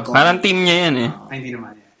 Parang team niya yan Hindi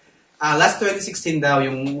naman yan. Last 2016 daw,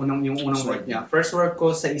 yung unang work niya. First work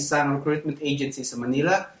ko sa isang recruitment agency sa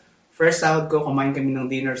Manila. First sahod ko, kumain kami ng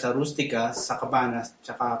dinner sa Rustica, sa Cabanas,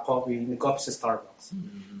 tsaka nag-coffee sa Starbucks.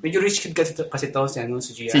 Medyo rich kid kasi to si Gian.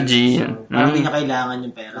 Si Gian. So, parang hindi niya kailangan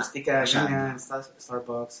yung pera. Rustica, ganyan,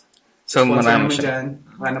 Starbucks. So, marami siya.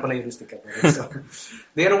 Wala na pala yung Rustica. So,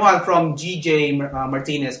 the other one from GJ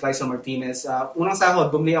Martinez, Clyson Martinez. Unang sahod,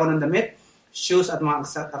 bumili ako ng damit, shoes at mga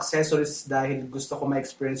accessories dahil gusto ko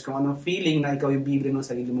ma-experience kung anong feeling na ikaw yung bibili ng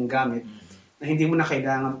sarili mong gamit na hindi mo na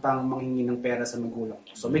kailangan pang manghingi ng pera sa magulang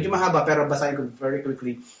mo. So, medyo mahaba pero basahin ko very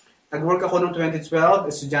quickly. Nag-work ako noong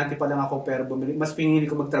 2012, estudyante pa lang ako pero mas pinili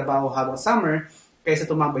ko magtrabaho habang summer kaysa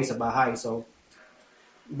tumambay sa bahay. So,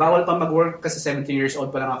 bawal pa mag-work kasi 17 years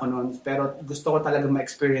old pa lang ako noon. Pero gusto ko talaga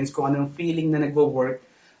ma-experience kung anong feeling na nagwo-work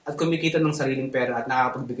at kumikita ng sariling pera at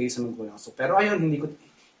nakakapagbigay sa magulang. So, pero ayun,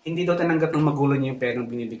 hindi daw tananggap ng magulang niya yung perang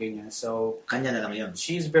binibigay niya. So, kanya na lang yun.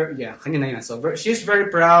 Kanya na yun. So, she's very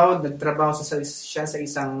proud. Nagtrabaho siya sa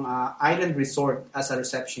isang island resort as a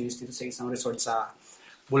receptionist dito sa isang resort sa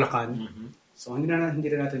Bulacan. So, hindi na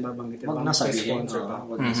natin babanggitin. Wag na sabihin.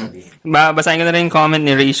 Basahin ko na rin yung comment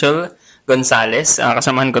ni Rachel Gonzalez.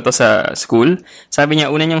 Kasamahan ko to sa school. Sabi niya,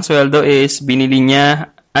 una niyang sweldo is nilibre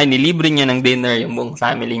niya ng dinner yung buong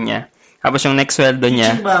family niya. Tapos yung next sweldo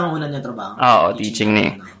niya... Teaching ba ang una niya trabaho? Oo, teaching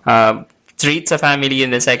niya. Treat sa family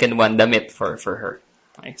and the second one, damit for her.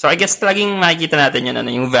 Okay. So I guess laging makikita natin yun,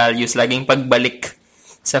 yung values, laging pagbalik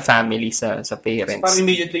sa family, sa parents. Parang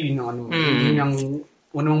immediately yun yung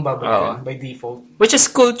unang babalik by default. Which is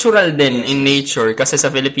cultural din in nature kasi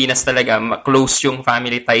sa Pilipinas talaga close yung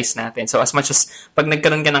family ties natin. So as much as pag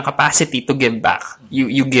nagkaroon ka ng capacity to give back,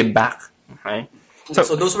 you give back. Okay?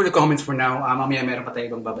 So those were the comments for now. Mamaya meron pa tayo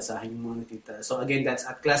ibang babasahin yung mga natita. So again, that's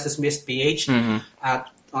at ClassesMissPH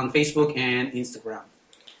on Facebook and Instagram.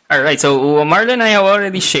 Alright, so Marlon and I have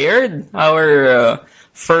already shared our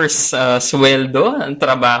first sweldo, ang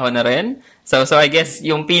trabaho na rin. So I guess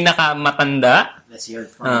yung pinakamatanda. Let's hear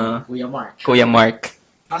it from Kuya Mark. Kuya Mark.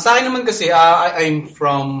 Sa akin naman kasi, I'm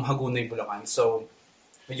from Hagunay, Bulacan. So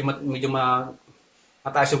medyo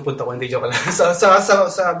mataas yung punta ko, hindi joke lang.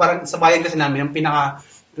 Sa bayan kasi namin, yung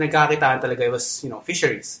pinagkakitaan talaga was,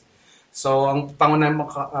 fisheries. So, ang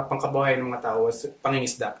pangkabuhay ng mga tao was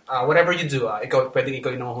pangingisda. Whatever you do, pwede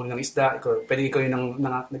ikaw yung nanguhuli ng isda, pwede ikaw yung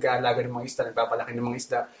nag-aalaga ng mga isda, nagpapalaki ng mga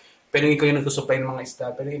isda, pwedeng ikaw yung nagsusupply ng mga isda,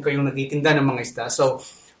 pwedeng ikaw yung nagtitinda ng mga isda. So,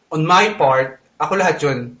 on my part, ako lahat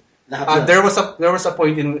yun. There was a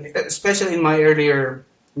point especially in my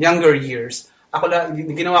younger years,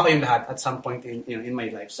 ginawa ko yung lahat at some point in my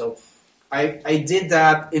life. So, I did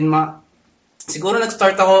that siguro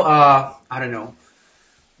nag-start ako, I don't know,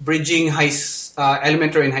 bridging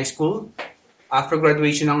elementary and high school. After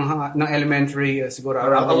graduation ng elementary, siguro,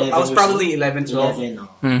 I was probably 11,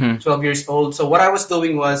 12 years old. So, what I was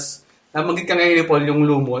doing was, nabanggit ka ngayon, Paul, yung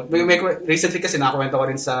lumot. Recently kasi nakakwento ko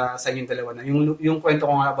rin sa inyong dalawa na, yung kwento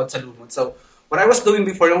ko nga about sa lumot. So, what I was doing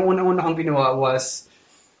before, yung unang-una kong ginawa was,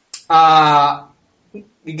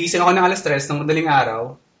 gigising ako ng alas 3 ng madaling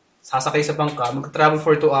araw, sasakay sa bangka, mag-travel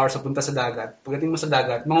for 2 hours, papunta sa dagat. Pagdating mo sa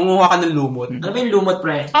dagat, mangunguha ka ng lumot. Ano ba yung lumot,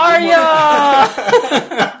 pre? Arya!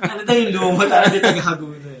 Ano ba yung lumot? Ano dito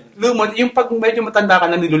gagawin? Lumot, yung pag medyo matanda ka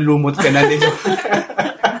na, nilulumot ka na.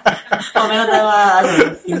 Meron tayo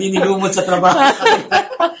hindi nilumot sa trabaho.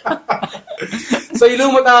 So,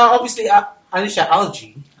 yung lumot, obviously, ano siya,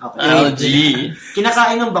 algae. Okay. Algae.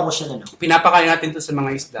 Kinakain ng bangus yan, ano? Pinapakain natin to sa mga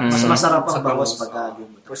isda. Mas masarap ang bangus pag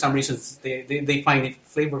lumot. For some reasons, they find it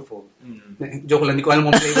flavorful. Joke lang, hindi ko alam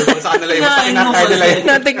kung flavorful sa kanila yung basta kinakain nila yun.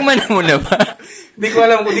 Natikman mo na ba? Hindi ko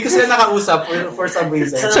alam, hindi ko sila nakausap for some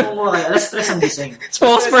reason. Saan mo kayo? Alas 3 ang gising.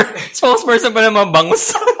 Spokesperson pa ng mga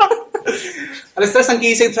bangus. Alas 3 ang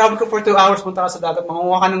gising, travel ko for 2 hours, punta ka sa dagat,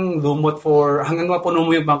 mangunguha ka ng lumot hanggang mapuno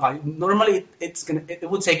mo yung bangka. Normally, it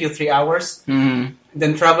would take you 3 hours.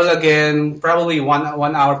 Then travel again, probably 1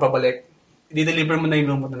 hour pabalik. I-deliver mo na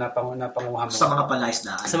yung lumot na napanguha mo. Sa mga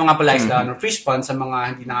palaisdaan. Sa mga palaisdaan, or fish pond, sa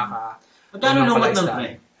mga hindi Magkano lumot nun,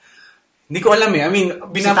 pre? Hindi ko alam eh. I mean,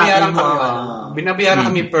 binabayaran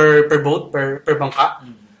kami per boat, per bangka.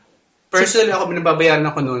 Personally, ako binabayaran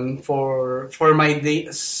ako nun for my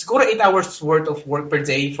day. Siguro 8 hours worth of work per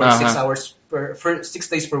day for 6 hours for 6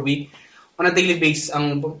 days per week. On a daily basis,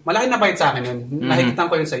 malaki na bayad sa akin nun.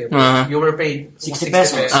 Nakikita ko yun sa'yo. You were paid 60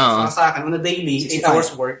 pesos. Sa akin, on a daily, 8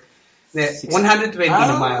 hours work. 120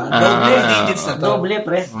 naman. Doble. Digits na to. Doble,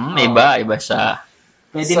 pre. Iba siya.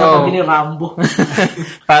 Pwede na pabili Rambo.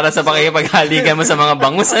 Para sa pakipaghalikan mo sa mga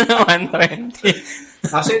bangus,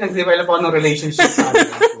 120. Actually, nag-develop ako ng relationship sa akin.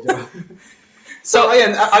 So,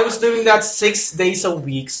 ayan, I was doing that 6 days a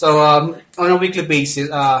week. So, on a weekly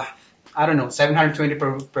basis, I don't know, 720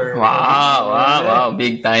 per Wow,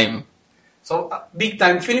 big time. So, big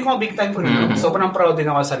time. Feeling ko big time ko rin. Sobrang proud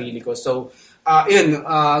din ako sa sarili ko. So,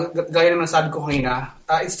 gaya naman sabi ko kanina,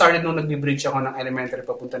 it started nung nag-bridge ako ng elementary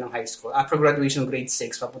papunta ng high school. After graduation grade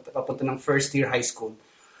 6, papunta ng first year high school.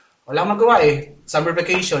 Wala kang magawa eh. Summer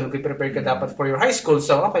vacation, prepare ka dapat for your high school.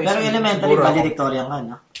 So, okay. Pero elementary, valedictorian nga,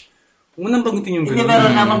 no? Unang banggitin yung gano'n. Hindi, pero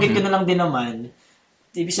nabanggit ko na lang din naman.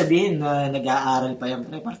 Ibig sabihin na nag-aaral pa yan,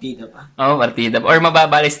 partida pa. Oo, partida pa. Or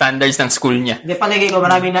mababa standards ng school niya. Hindi, palagay ko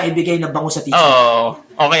marami na ibigay na bango sa teacher. Oo.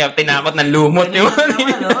 Okay, tinakot ng lumot yung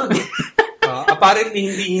apparently,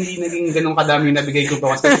 hindi naging ganun kadami nabigay ko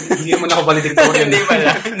pa kasi hindi naman ako valedictorian.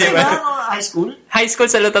 Hindi ba? High school? High school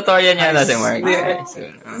sa Lutatorian niya si Mark.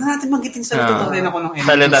 Ano natin magitin sa Lutatorian ako ng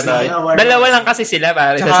sa Lutatorian. Dalawa lang kasi sila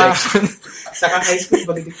para sa section. Saka high school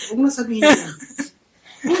valedictorian. Huwag na sabihin yan.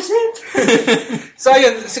 So,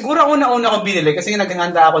 ayun, siguro una-una ko binili kasi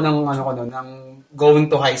naghahanda ako ng ng going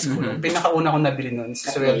to high school. Pinakauna ko nabili nun, sa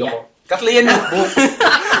Sweldo ko. Katlayan notebook.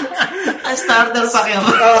 Ang starter pa kayo.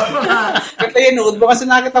 Katlayan notebook. Kasi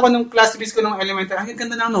nakita ko nung classmates ko nung elementary, ang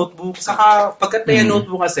ganda ng notebook. Saka pagkatlayan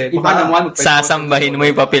notebook kasi, baka naman, sasambahin mo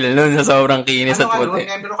yung papel nun sa sobrang kinis at puti.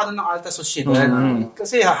 Member ka nun ng Alta Sociedad.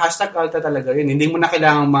 Kasi hashtag Alta talaga yun. Hindi mo na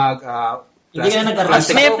kailangan hindi ka na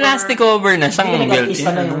nag-plastic cover. May plastic cover na siyang built-in.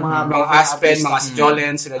 Mga Aspen, mga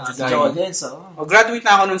Jolens, sila Jolens, graduate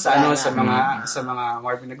na ako nun sa sa mga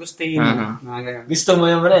Marvin Agustin, mga ganyan. Gusto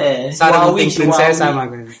mo yun, pre? Sana Munting Prinsesa,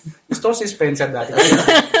 mga ganyan. Gusto ko si Spencer dati.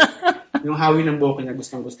 Yung hawi ng buhok niya,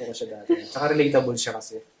 gustong-gusto ko siya dati. Tsaka relatable siya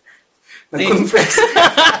kasi. Nag-confess.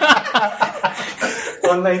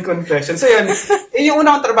 Online confession. So yun, yung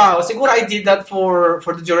una kong trabaho, siguro I did that for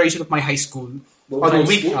the duration of my high school. On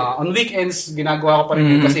weekends, ginagawa ko pa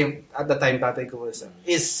rin kasi at the time, tatay ko was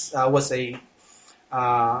a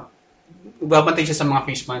babantay siya sa mga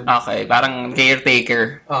fishman. Okay, parang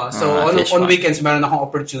caretaker. So on weekends, meron akong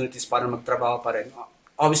opportunities para magtrabaho pa rin.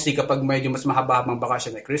 Obviously, kapag medyo mas mahaba-habang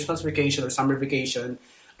bakasyon, like Christmas vacation or summer vacation,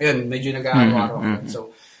 ayun, medyo nag-aaraw-araw ako.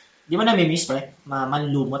 So, di mo na-miss, pre?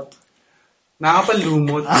 Manlumot?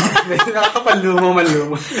 Nakakapanlumot.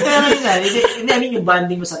 Manlumot. Hindi, yung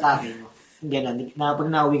banding mo sa tatay mo. Ganun, pag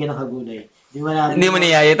nauwi ka ng Hagunay. Hindi mo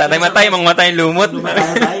niyaya, tatay matay, mangmatay lumot.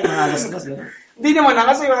 Lumatay, mga alas-alas. Hindi naman na,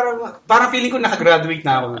 kasi parang feeling ko nakagraduate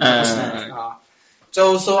na ako.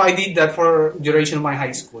 So I did that for duration of my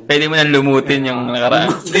high school. Pwede mo nang lumutin yung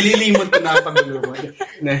nakaraan. Nililimot ko na paglulumot.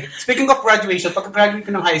 Speaking of graduation, pag-graduate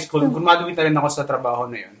ko ng high school, graduate na rin ako sa trabaho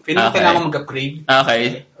na yun. Feeling ko kailangan mag-upgrade.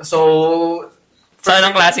 Okay. So,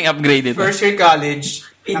 anong klaseng upgrade ito? First year college,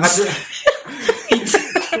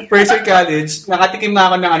 nakatikim na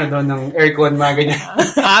ako ng ng aircon, mga ganyan.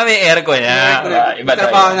 May aircon. Iba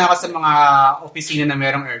trabaho na ako sa mga opisina na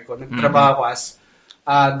merong aircon. Nagtrabaho ako as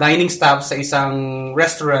dining staff sa isang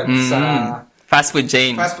restaurant sa fast food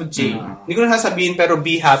chain. Hindi ko na sasabihin, pero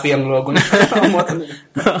Be Happy ang logo na.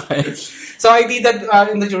 Okay. So I did that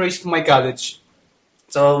in the duration of my college.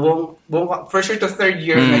 So first year to third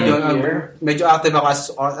year, medyo active ako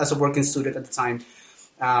as a working student at the time.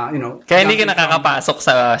 Kaya hindi ka nakakapasok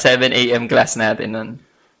sa 7 a.m. class natin nun.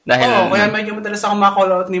 Dahil kaya medyo madalas ako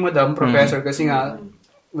ma-call out ni Madam Professor kasi nga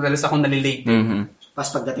madalas akong nalilate.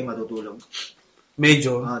 Pas pagdating matutulog.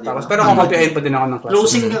 Medyo. Tapos, pero kumapiahin pa din ako ng class.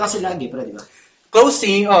 Closing ka kasi lagi, pero di ba?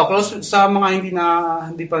 Closing, close sa mga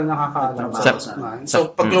hindi pa nakakaalam.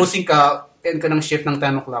 So, pag closing ka, end ka ng shift ng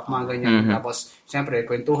 10 o'clock, mga ganyan. Tapos, siyempre,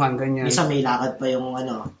 kwentuhan, ganyan. Minsan may lakad pa yung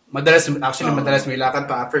Madalas may lakad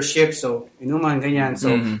pa after shift. So, inuman, ganyan.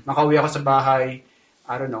 So, makauwi ako sa bahay,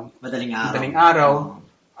 I don't know. Madaling araw.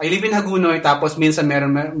 I live in Hagunoy, tapos minsan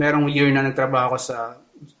merong year na nagtrabaho ako sa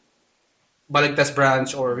Balagtas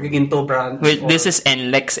branch or Giginto branch. Wait, this is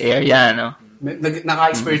NLEX area, no?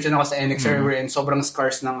 Naka-experience ako sa NLEX area and sobrang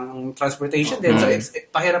scarce ng transportation din. So,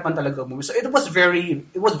 pahirapan talaga mo. So, it was very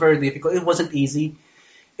difficult. It wasn't easy.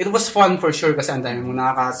 It was fun for sure kasi ang dami mo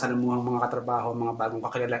nakakasalamuhang mga katrabaho, mga bagong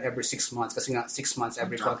kakilala every 6 months kasi nga 6 months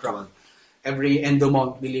every contract. Every end of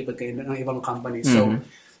month, lilipat kayo ng ibang company. So,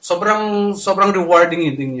 sobrang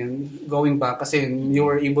rewarding din yan going back kasi you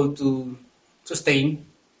were able to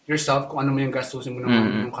sustain yourself kung ano mo yung gastusin mo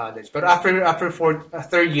ng college. Pero after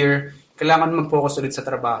third year, kailangan mag-focus ulit sa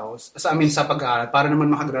trabaho. Sa pag-aaral para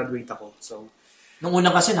naman makagraduate ako. So, nung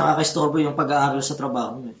una kasi nakaka-istorbo yung pag-aaral sa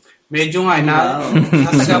trabaho. Medyo nga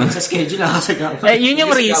nasagap sa schedule, nakasagap. Yun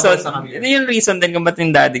yung reason. Yun yung reason din kung ba't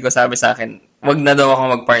yung daddy ko sabi sa akin, wag na daw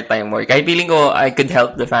ako mag-part-time work. Kahit feeling ko I could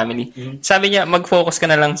help the family. Sabi niya, mag-focus ka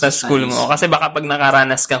na lang sa school mo. Kasi baka pag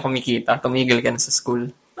nakaranas kang kumikita, tumigil ka na sa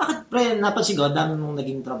school. Bakit, pre, napansin ko, dami mong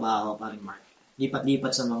naging trabaho, paring Mark. Lipat-lipat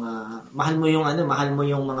sa mga, mahal mo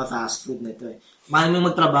yung mga fast food na ito eh. Mahal mo yung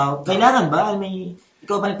magtrabaho. Kailangan ba?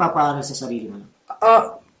 Ikaw ba nagpapaaral sa sarili mo?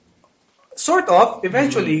 Sort of,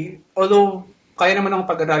 eventually. Although, kaya naman akong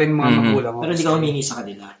pag-aralin ng mga magulang. Pero hindi ka humingi sa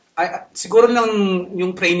kanila. Siguro lang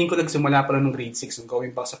yung training ko nagsimula pa lang ng grade 6,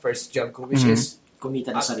 going back sa first job ko, which is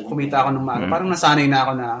kumita na sarili. Kumita ako ng maaga. Parang nasanay na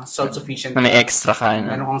ako na self-sufficient. May extra ka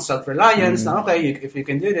na. Meron kang self-reliance na if you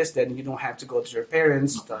can do this, then you don't have to go to your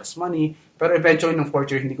parents to ask money. Pero eventually, nung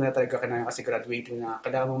 4th year, hindi ko na talaga kailangan kasi graduating na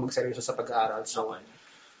kailangan mo magseryoso sa pag-aaral. So,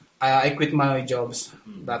 I quit my jobs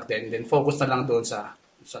back then. Then focus na lang doon sa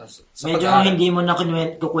medyo pag-aaral. Hindi mo na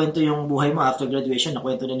kukwento yung buhay mo after graduation.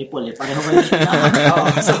 Nakwento na ni Paul eh. Pareho kayo.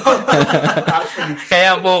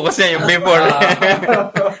 Kaya focus niya yung before.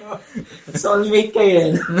 Soulmate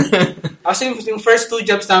kayo. Actually, yung first 2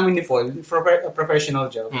 jobs namin ni Paul, professional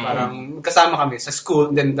job, parang kasama kami sa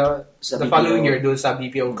school, then the following year doon sa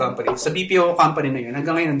BPO company. Sa BPO company na yun,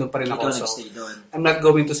 hanggang ngayon nandun pa rin ako. So, I'm not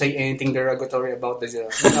going to say anything derogatory about the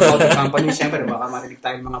company. Siyempre, baka marinig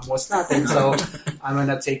tayo mga boss natin. So, I'm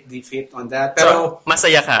gonna take defeat on that. Pero, so,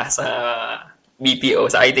 masaya ka sa BPO,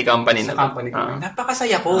 sa IT company na. Sa company ko.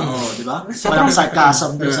 Napakasaya ko. Di ba? Sobrang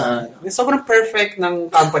sarcasm doon sa... Sobrang perfect ng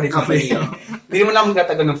company ko. Hindi mo lang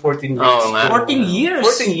magtatagal ng 14 years. Oh, 14 years?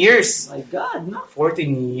 14 years. My God, no?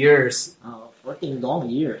 14 years. 14 long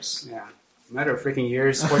years. Yeah. Matter of freaking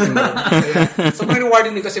years. 14 years. Sobrang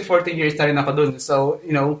rewarding din kasi 14 years na rin ako dun. So,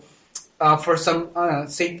 for some,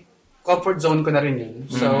 say, comfort zone ko na rin yun.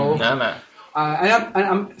 So,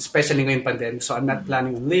 I'm especially ngayon pandemic, so I'm not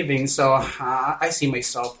planning on leaving. So I see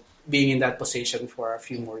myself being in that position for a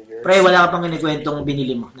few more years. Pre, wala ka pang kinikwentong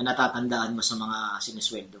binili mo na natatandaan mo sa mga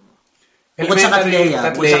sinisweldo mo? Bukod sa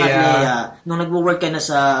Katleya, nung nagwo-work ka na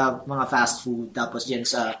sa mga fast food, tapos yan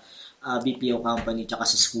sa BPO company, tsaka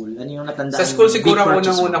sa school, ano yung natandaan? Sa school siguro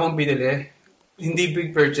unang-una kong binili. Hindi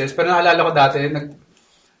big purchase, pero naalala ko dati,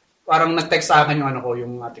 parang nag-text sa akin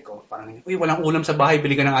yung ate ko. Parang, uy, walang ulam sa bahay,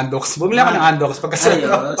 bili ka ng Andox. Bumili ako ng Andox.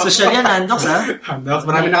 Social yan, Andox, ha? Andox.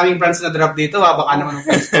 Marami na kaming brands na drop dito, ha? Baka naman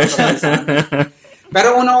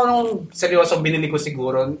Pero unang seryoso, binili ko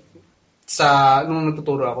siguro nung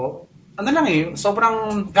nagtuturo ako.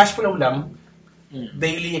 Sobrang cash flow lang.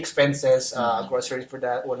 Daily expenses, groceries for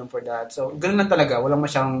that, walang for that. So, ganun lang talaga. Walang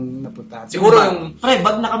masyang napuntahan. Siguro yung... Pre,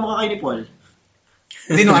 bag nakamukha kayo ni Paul.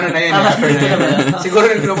 Hindi no, ano na yan. Siguro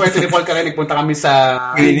nung kinukwento ni Paul Karen, nagpunta kami sa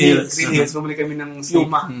Green Hills. Bumili kami ng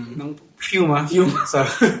Fuma.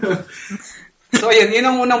 So, ayun, yun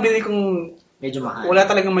ang unang bili kong medyo mahal. Wala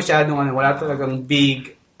talagang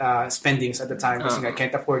big spendings at the time kasi I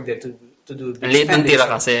can't afford it to do big liit ng spendings. tira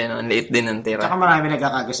kasi, no? Liit din ng tira. Tsaka marami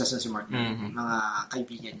nagkakagusto si Mark. Mga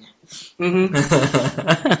kaibigan niya.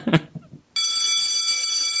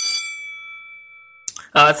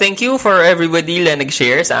 Thank you for everybody na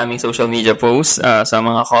nag-share sa aming social media posts, sa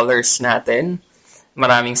mga callers natin.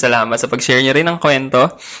 Maraming salamat sa pag-share niyo rin ng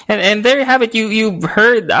kwento. And there you have it. You've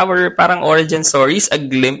heard our parang origin stories, a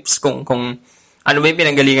glimpse kung ano ba yung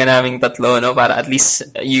pinanggalingan naming tatlo, no? Para at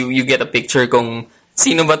least you get a picture kung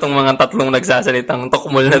sino ba tong mga tatlong nagsasalitang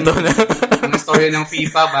tukmol na to. Ang story ng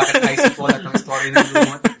FIFA, bakit high school at ang story ng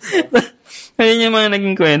lumot. Ayun yung mga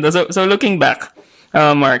naging kwento. So looking back,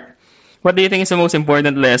 Mark, what do you think is the most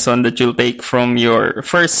important lesson that you'll take from your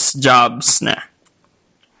first jobs na?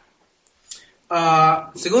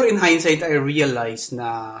 Siguro in hindsight, I realized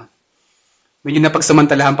na medyo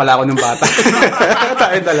napagsamantalahan pala ako ng bata.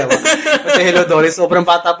 Tayo dalawa. Kasi hello, Doris, sobrang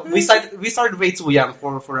bata. We started way too young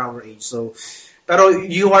for our age. So, pero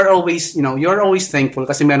you're always thankful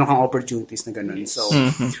kasi meron kang opportunities na ganun. So,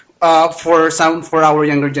 for our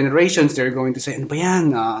younger generations, they're going to say, ano ba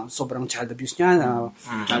yan? Sobrang child abuse niyan.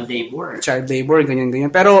 Child labor,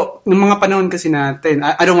 ganyan. Pero, nung mga panahon kasi natin,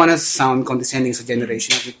 I don't wanna sound condescending sa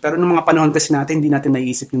generation, pero nung mga panahon kasi natin, hindi natin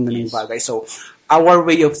naisip yung ganung bagay. So, our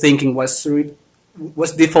way of thinking was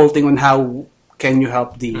defaulting on how can you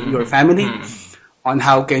help your family, on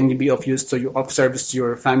how can you be of service to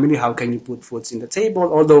your family, how can you put foods in the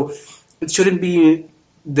table, although it shouldn't be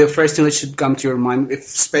the first thing that should come to your mind,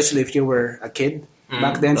 especially if you were a kid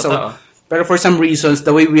back then. So, pero for some reasons,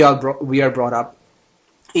 the way we are brought up,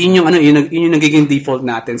 yun yung nagiging default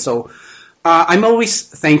natin. So, I'm always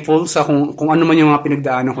thankful sa kung ano man yung mga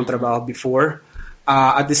pinagdaanan kong trabaho before.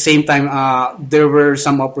 At the same time, there were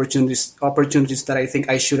some opportunities that I think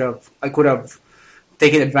I could have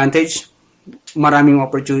taken advantage. Maraming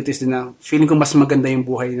opportunities din na feeling ko mas maganda yung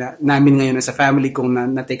buhay namin ngayon sa family kung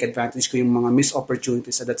na-take advantage ko yung mga missed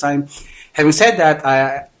opportunities at the time. Having said that,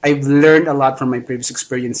 I've learned a lot from my previous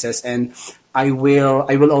experiences and I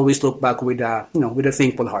will always look back with a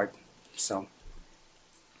thankful heart. So,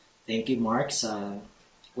 thank you, Mark, sa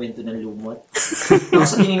kwento ng lumot. Ako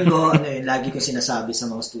sa tingin ko, lagi ko sinasabi sa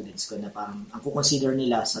mga students ko na parang ang kukonsider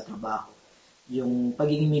nila sa trabaho, yung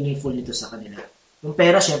pagiging meaningful nito sa kanila. Yung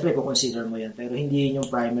pera, syempre, kukonsider mo yan, pero hindi yun yung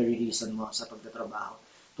primary reason mo sa pagtatrabaho.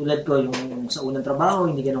 Tulad ko, yung sa unang trabaho,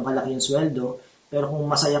 hindi ganun kalaki yung sweldo, pero kung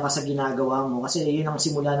masaya ka sa ginagawa mo, kasi yun ang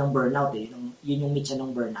simula ng burnout, yun yung mitya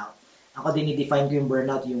ng burnout. Ako dinidefine ko yung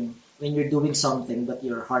burnout, yung when you're doing something but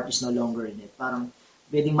your heart is no longer in it. Parang,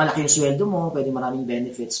 pwedeng malaki yung sweldo mo, pwedeng maraming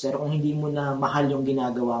benefits, pero kung hindi mo na mahal yung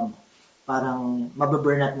ginagawa mo, parang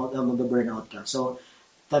mababurnout ka. So,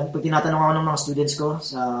 pag tinatanong ako ng mga students ko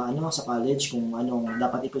sa college kung anong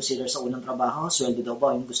dapat i-consider sa unang trabaho, sweldo daw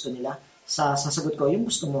ba yung gusto nila? Sa sagot ko, yung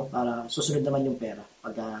gusto mo para susunod naman yung pera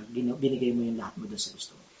pag binigay mo yung lahat mo doon sa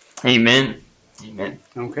gusto mo. Amen.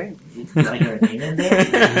 Okay. Amen din.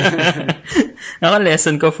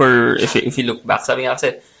 Lesson ko for if you look back, sabi nga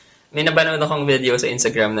kasi may nabanood akong video sa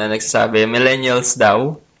Instagram na nagsasabi millennials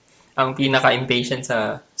daw ang pinaka-impatient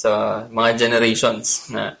sa mga generations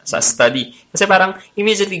na sa study. Kasi parang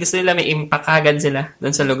immediately gusto nila may impact agad sila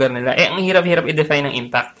doon sa lugar nila. Ang hirap-hirap i-define ng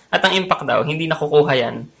impact. At ang impact daw, hindi nakukuha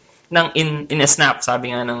yan ng in a snap,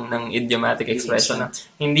 sabi nga ng idiomatic expression na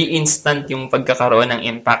hindi instant yung pagkakaroon ng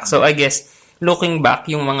impact. So I guess, looking back,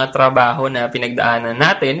 yung mga trabaho na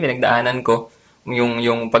pinagdaanan ko,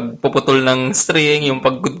 yung pagpuputol ng string, yung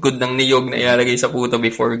paggudgud ng niyog na ilalagay sa puto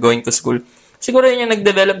before going to school. Siguro yun yung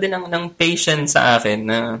nag-develop din ng patience sa akin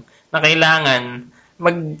na kailangan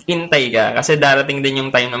mag-intay ka kasi darating din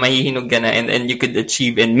yung time na mahihinog ka na and you could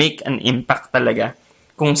achieve and make an impact talaga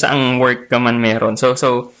kung saang work ka man meron. So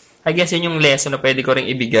I guess yun yung lesson na pwede ko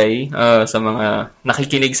ring ibigay sa mga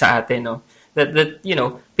nakikinig sa atin, no? That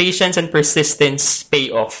patience and persistence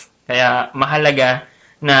pay off. Kaya mahalaga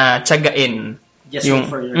na tiyagain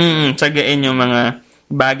tiyagain yung mga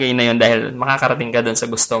bagay na yun dahil makakarating ka dun sa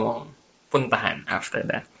gusto mong puntahan after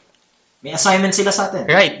that. May assignment sila sa atin.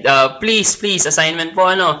 Right. Please, assignment po,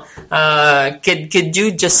 could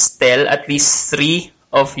you just tell at least 3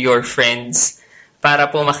 of your friends para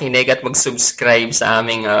po makinig at mag-subscribe sa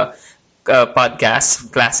aming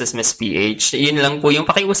podcast, Classes Miss PH. Yun lang po yung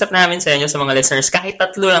pakiusap namin sa inyo sa mga listeners. Kahit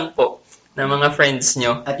 3 lang po. ng mga friends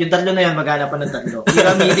nyo. At yung tatlo na yan, maghanap pa ng tatlo.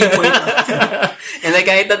 Pyramiding po ito. And like,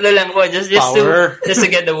 kahit tatlo lang po, just to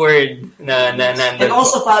get the word na And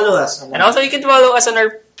also follow us. And also, you can follow us on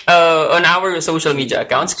our social media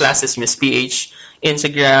accounts, Classes Miss PH,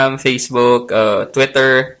 Instagram, Facebook,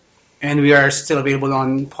 Twitter. And we are still available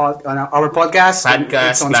on our podcast.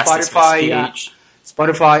 It's on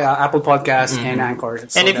Spotify, Apple Podcasts, and Anchor.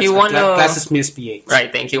 So and if you want to... Classes Miss PH.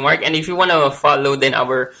 Right, thank you, Mark. And if you want to follow then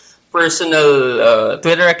our personal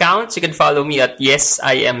Twitter accounts, you can follow me at Yes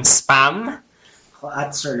I Am Spam.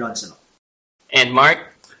 At Sir Lonzo. And Mark?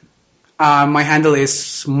 My handle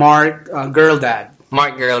is Mark Girl Dad.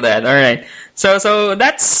 Mark Girl Dad. All right. So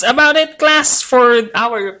that's about it, class, for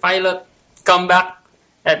our pilot comeback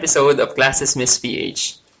episode of Classes Miss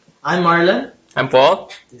PH. I'm Marlon. I'm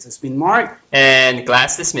Paul. This has been Mark. And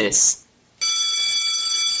Class Dismissed.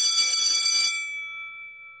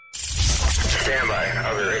 Stand by.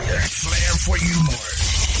 I'll be right there. Flair for humor.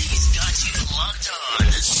 He's got you locked on.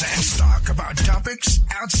 Sans talk about topics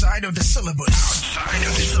outside of the syllabus.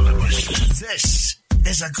 This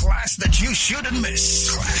is a class that you shouldn't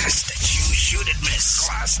miss. Class that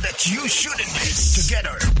you shouldn't miss.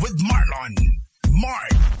 Together with Marlon,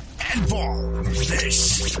 Mark, and Paul.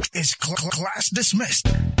 This is Class Dismissed.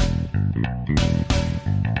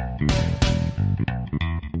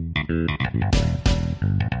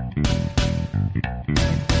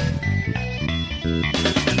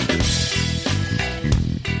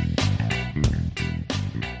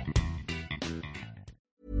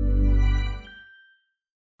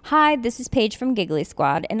 Hi, this is Paige from Giggly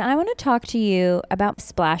Squad, and I want to talk to you about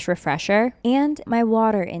Splash Refresher and my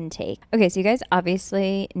water intake. Okay, so you guys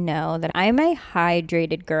obviously know that I'm a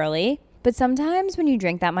hydrated girly, but sometimes when you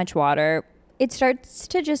drink that much water, it starts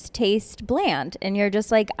to just taste bland, and you're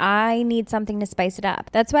just like, I need something to spice it up.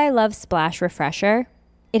 That's why I love Splash Refresher.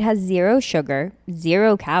 It has 0 sugar,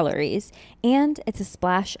 0 calories, and it's a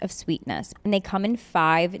splash of sweetness. And they come in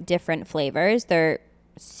 5 different flavors. They're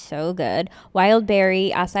so good. Wild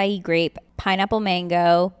berry, acai grape, pineapple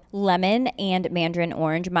mango, lemon, and mandarin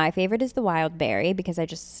orange. My favorite is the wild berry because I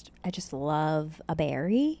just love a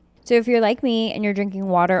berry. So if you're like me and you're drinking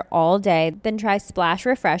water all day, then try Splash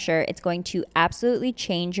Refresher. It's going to absolutely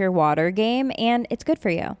change your water game, and it's good for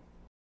you.